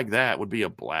stuff like that would be a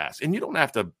blast. And you don't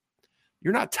have to.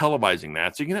 You're not televising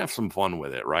that, so you can have some fun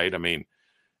with it, right? I mean.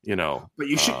 But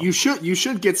you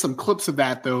should get some clips of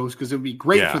that though, because it would be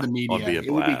great for the media.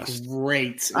 It would be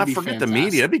great. I forget the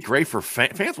media. It'd be great for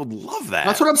fans. Would love that.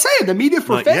 That's what I'm saying. The media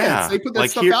for fans. They put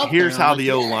that stuff out there. Here's how the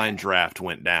O-line draft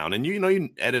went down, and you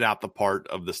edit out the part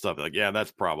of the stuff like, that's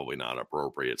probably not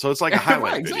appropriate. So it's like a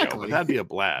highlight video, but that'd be a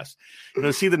blast.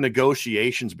 See the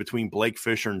negotiations between Blake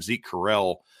Fisher and Zeke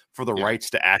Corral for the rights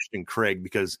to Ashton Craig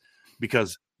because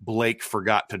Blake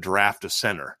forgot to draft a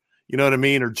center. You know what I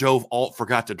mean? Or Joe Alt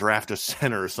forgot to draft a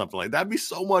center or something like that. That'd be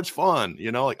so much fun.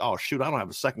 You know, like, oh, shoot, I don't have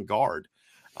a second guard.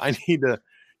 I need to,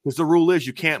 because the rule is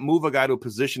you can't move a guy to a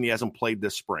position he hasn't played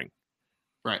this spring.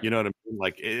 Right. You know what I mean?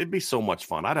 Like, it'd be so much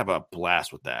fun. I'd have a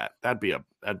blast with that. That'd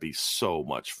be so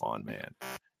much fun, man.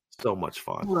 So much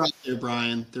fun. We're out there,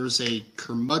 Brian. There's a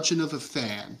curmudgeon of a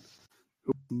fan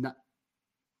who not.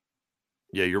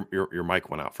 Yeah, your mic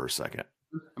went out for a second.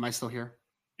 Am I still here?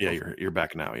 Yeah, you're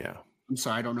back now. Yeah. I'm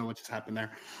sorry, I don't know what just happened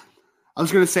there. I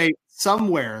was going to say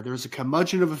somewhere there's a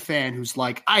curmudgeon of a fan who's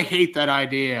like, I hate that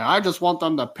idea. I just want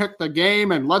them to pick the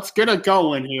game and let's get it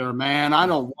going here, man. I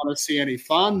don't want to see any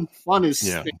fun. Fun is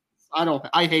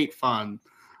I hate fun.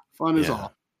 Fun is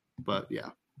all. But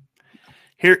yeah.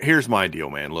 Here's my deal,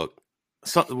 man. Look,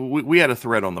 we had a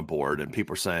thread on the board and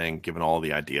people are saying, giving all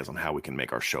the ideas on how we can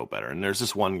make our show better. And there's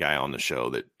this one guy on the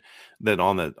show that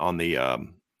on the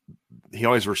he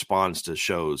always responds to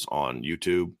shows on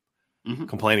YouTube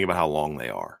complaining about how long they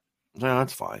are. No,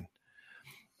 that's fine.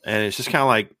 And it's just kind of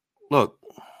like, look,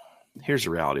 here's the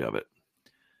reality of it.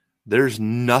 There's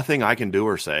nothing I can do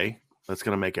or say that's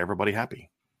going to make everybody happy.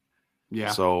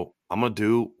 Yeah. So I'm going to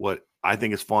do what I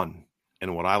think is fun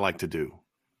and what I like to do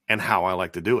and how I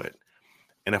like to do it.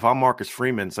 And if I'm Marcus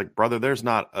Freeman, it's like, brother, there's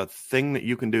not a thing that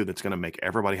you can do that's going to make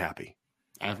everybody happy.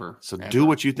 Ever. So do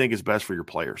what you think is best for your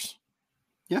players.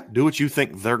 Yeah. Do what you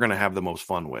think they're going to have the most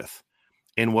fun with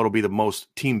and what will be the most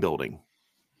team building.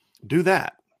 Do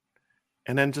that.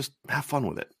 And then just have fun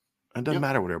with it. It doesn't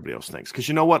matter what everybody else thinks. Because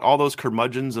you know what? All those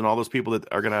curmudgeons and all those people that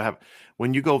are going to have,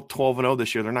 when you go 12-0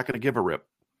 this year, they're not going to give a rip.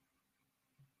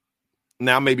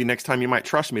 Now, maybe next time you might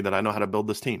trust me that I know how to build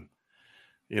this team.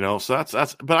 You know, so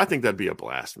that's, but I think that'd be a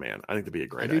blast, man. I think that'd be a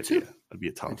great idea. Too. That'd be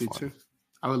a ton of fun. Too.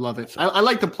 I would love it. I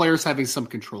like the players having some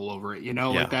control over it. You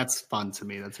know, like that's fun to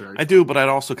me. That's very. I do, but I'd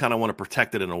also kind of want to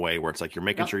protect it in a way where it's like you're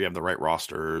making sure you have the right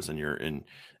rosters, and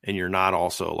you're not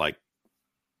also like,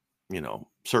 you know,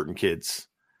 certain kids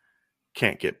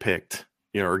can't get picked,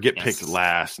 you know, or get picked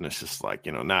last, and it's just like,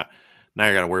 you know, now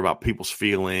you got to worry about people's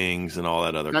feelings and all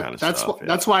that other kind of stuff.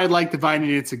 That's why I like dividing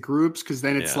it into groups, because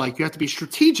then it's like you have to be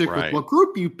strategic with what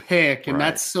group you pick, and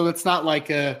it's not like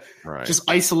just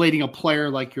isolating a player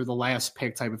like you're the last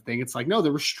pick type of thing. It's like, no,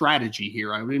 there was strategy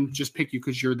here. I didn't just pick you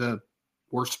because you're the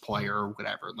worst player or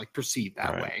whatever, like perceived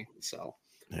that way. So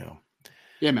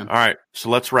yeah, man. All right, so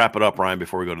let's wrap it up, Ryan,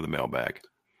 before we go to the mailbag.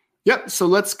 Yep. So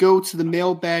let's go to the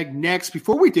mailbag next.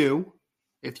 Before we do,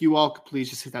 if you all could please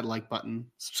just hit that like button,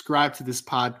 subscribe to this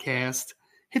podcast,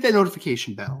 hit that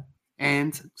notification bell,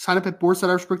 and sign up at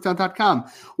boards.irishbreakdown.com.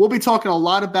 We'll be talking a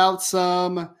lot about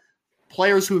some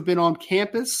players who have been on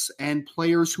campus and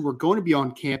players who are going to be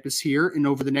on campus here and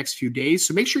over the next few days.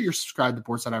 So make sure you're subscribed to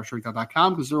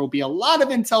boards.irishbreakdown.com, because there will be a lot of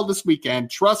intel this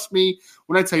weekend. Trust me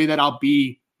when I tell you that I'll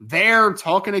be there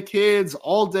talking to kids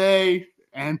all day,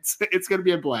 and it's going to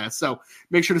be a blast. So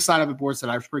make sure to sign up at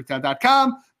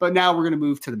boards.irishbreakdown.com. But now we're going to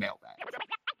move to the mailbag.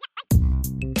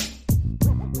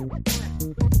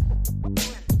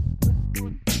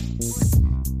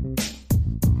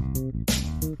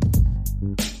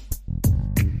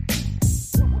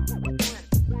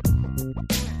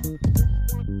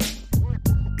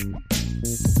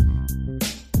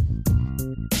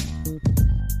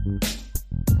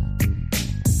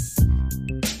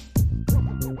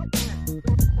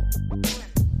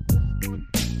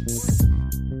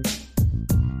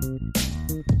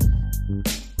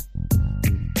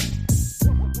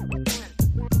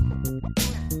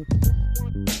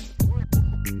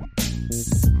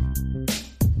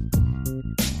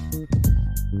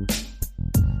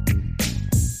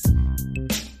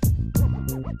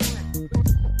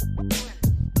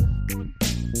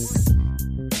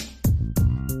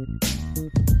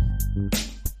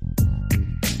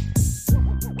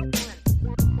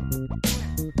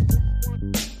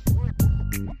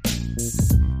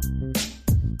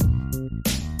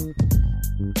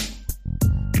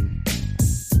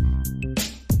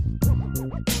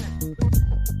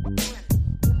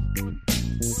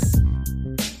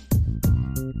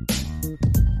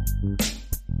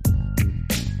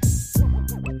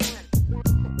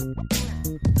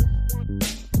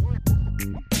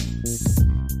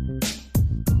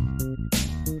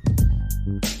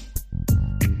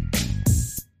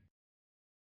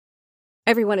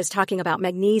 Everyone is talking about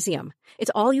magnesium.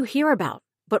 It's all you hear about.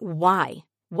 But why?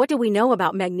 What do we know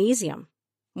about magnesium?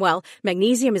 Well,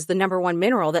 magnesium is the number one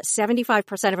mineral that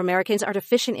 75% of Americans are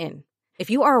deficient in. If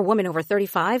you are a woman over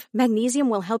 35, magnesium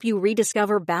will help you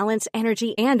rediscover balance,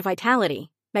 energy, and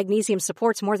vitality. Magnesium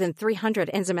supports more than 300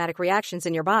 enzymatic reactions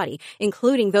in your body,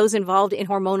 including those involved in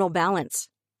hormonal balance.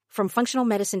 From functional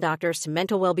medicine doctors to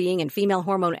mental well-being and female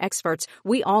hormone experts,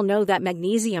 we all know that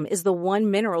magnesium is the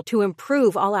one mineral to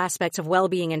improve all aspects of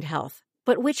well-being and health.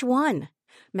 But which one?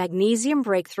 Magnesium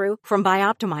Breakthrough from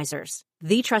Bioptimizers,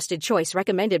 the trusted choice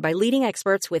recommended by leading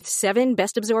experts with 7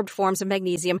 best-absorbed forms of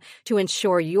magnesium to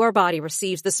ensure your body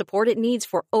receives the support it needs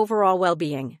for overall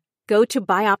well-being. Go to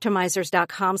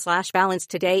bioptimizers.com/balance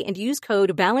today and use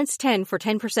code BALANCE10 for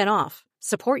 10% off.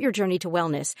 Support your journey to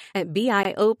wellness at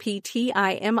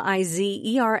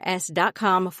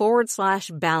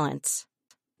bioptimizers.com/balance.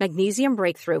 Magnesium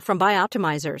Breakthrough from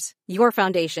Bioptimizers, your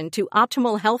foundation to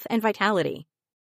optimal health and vitality.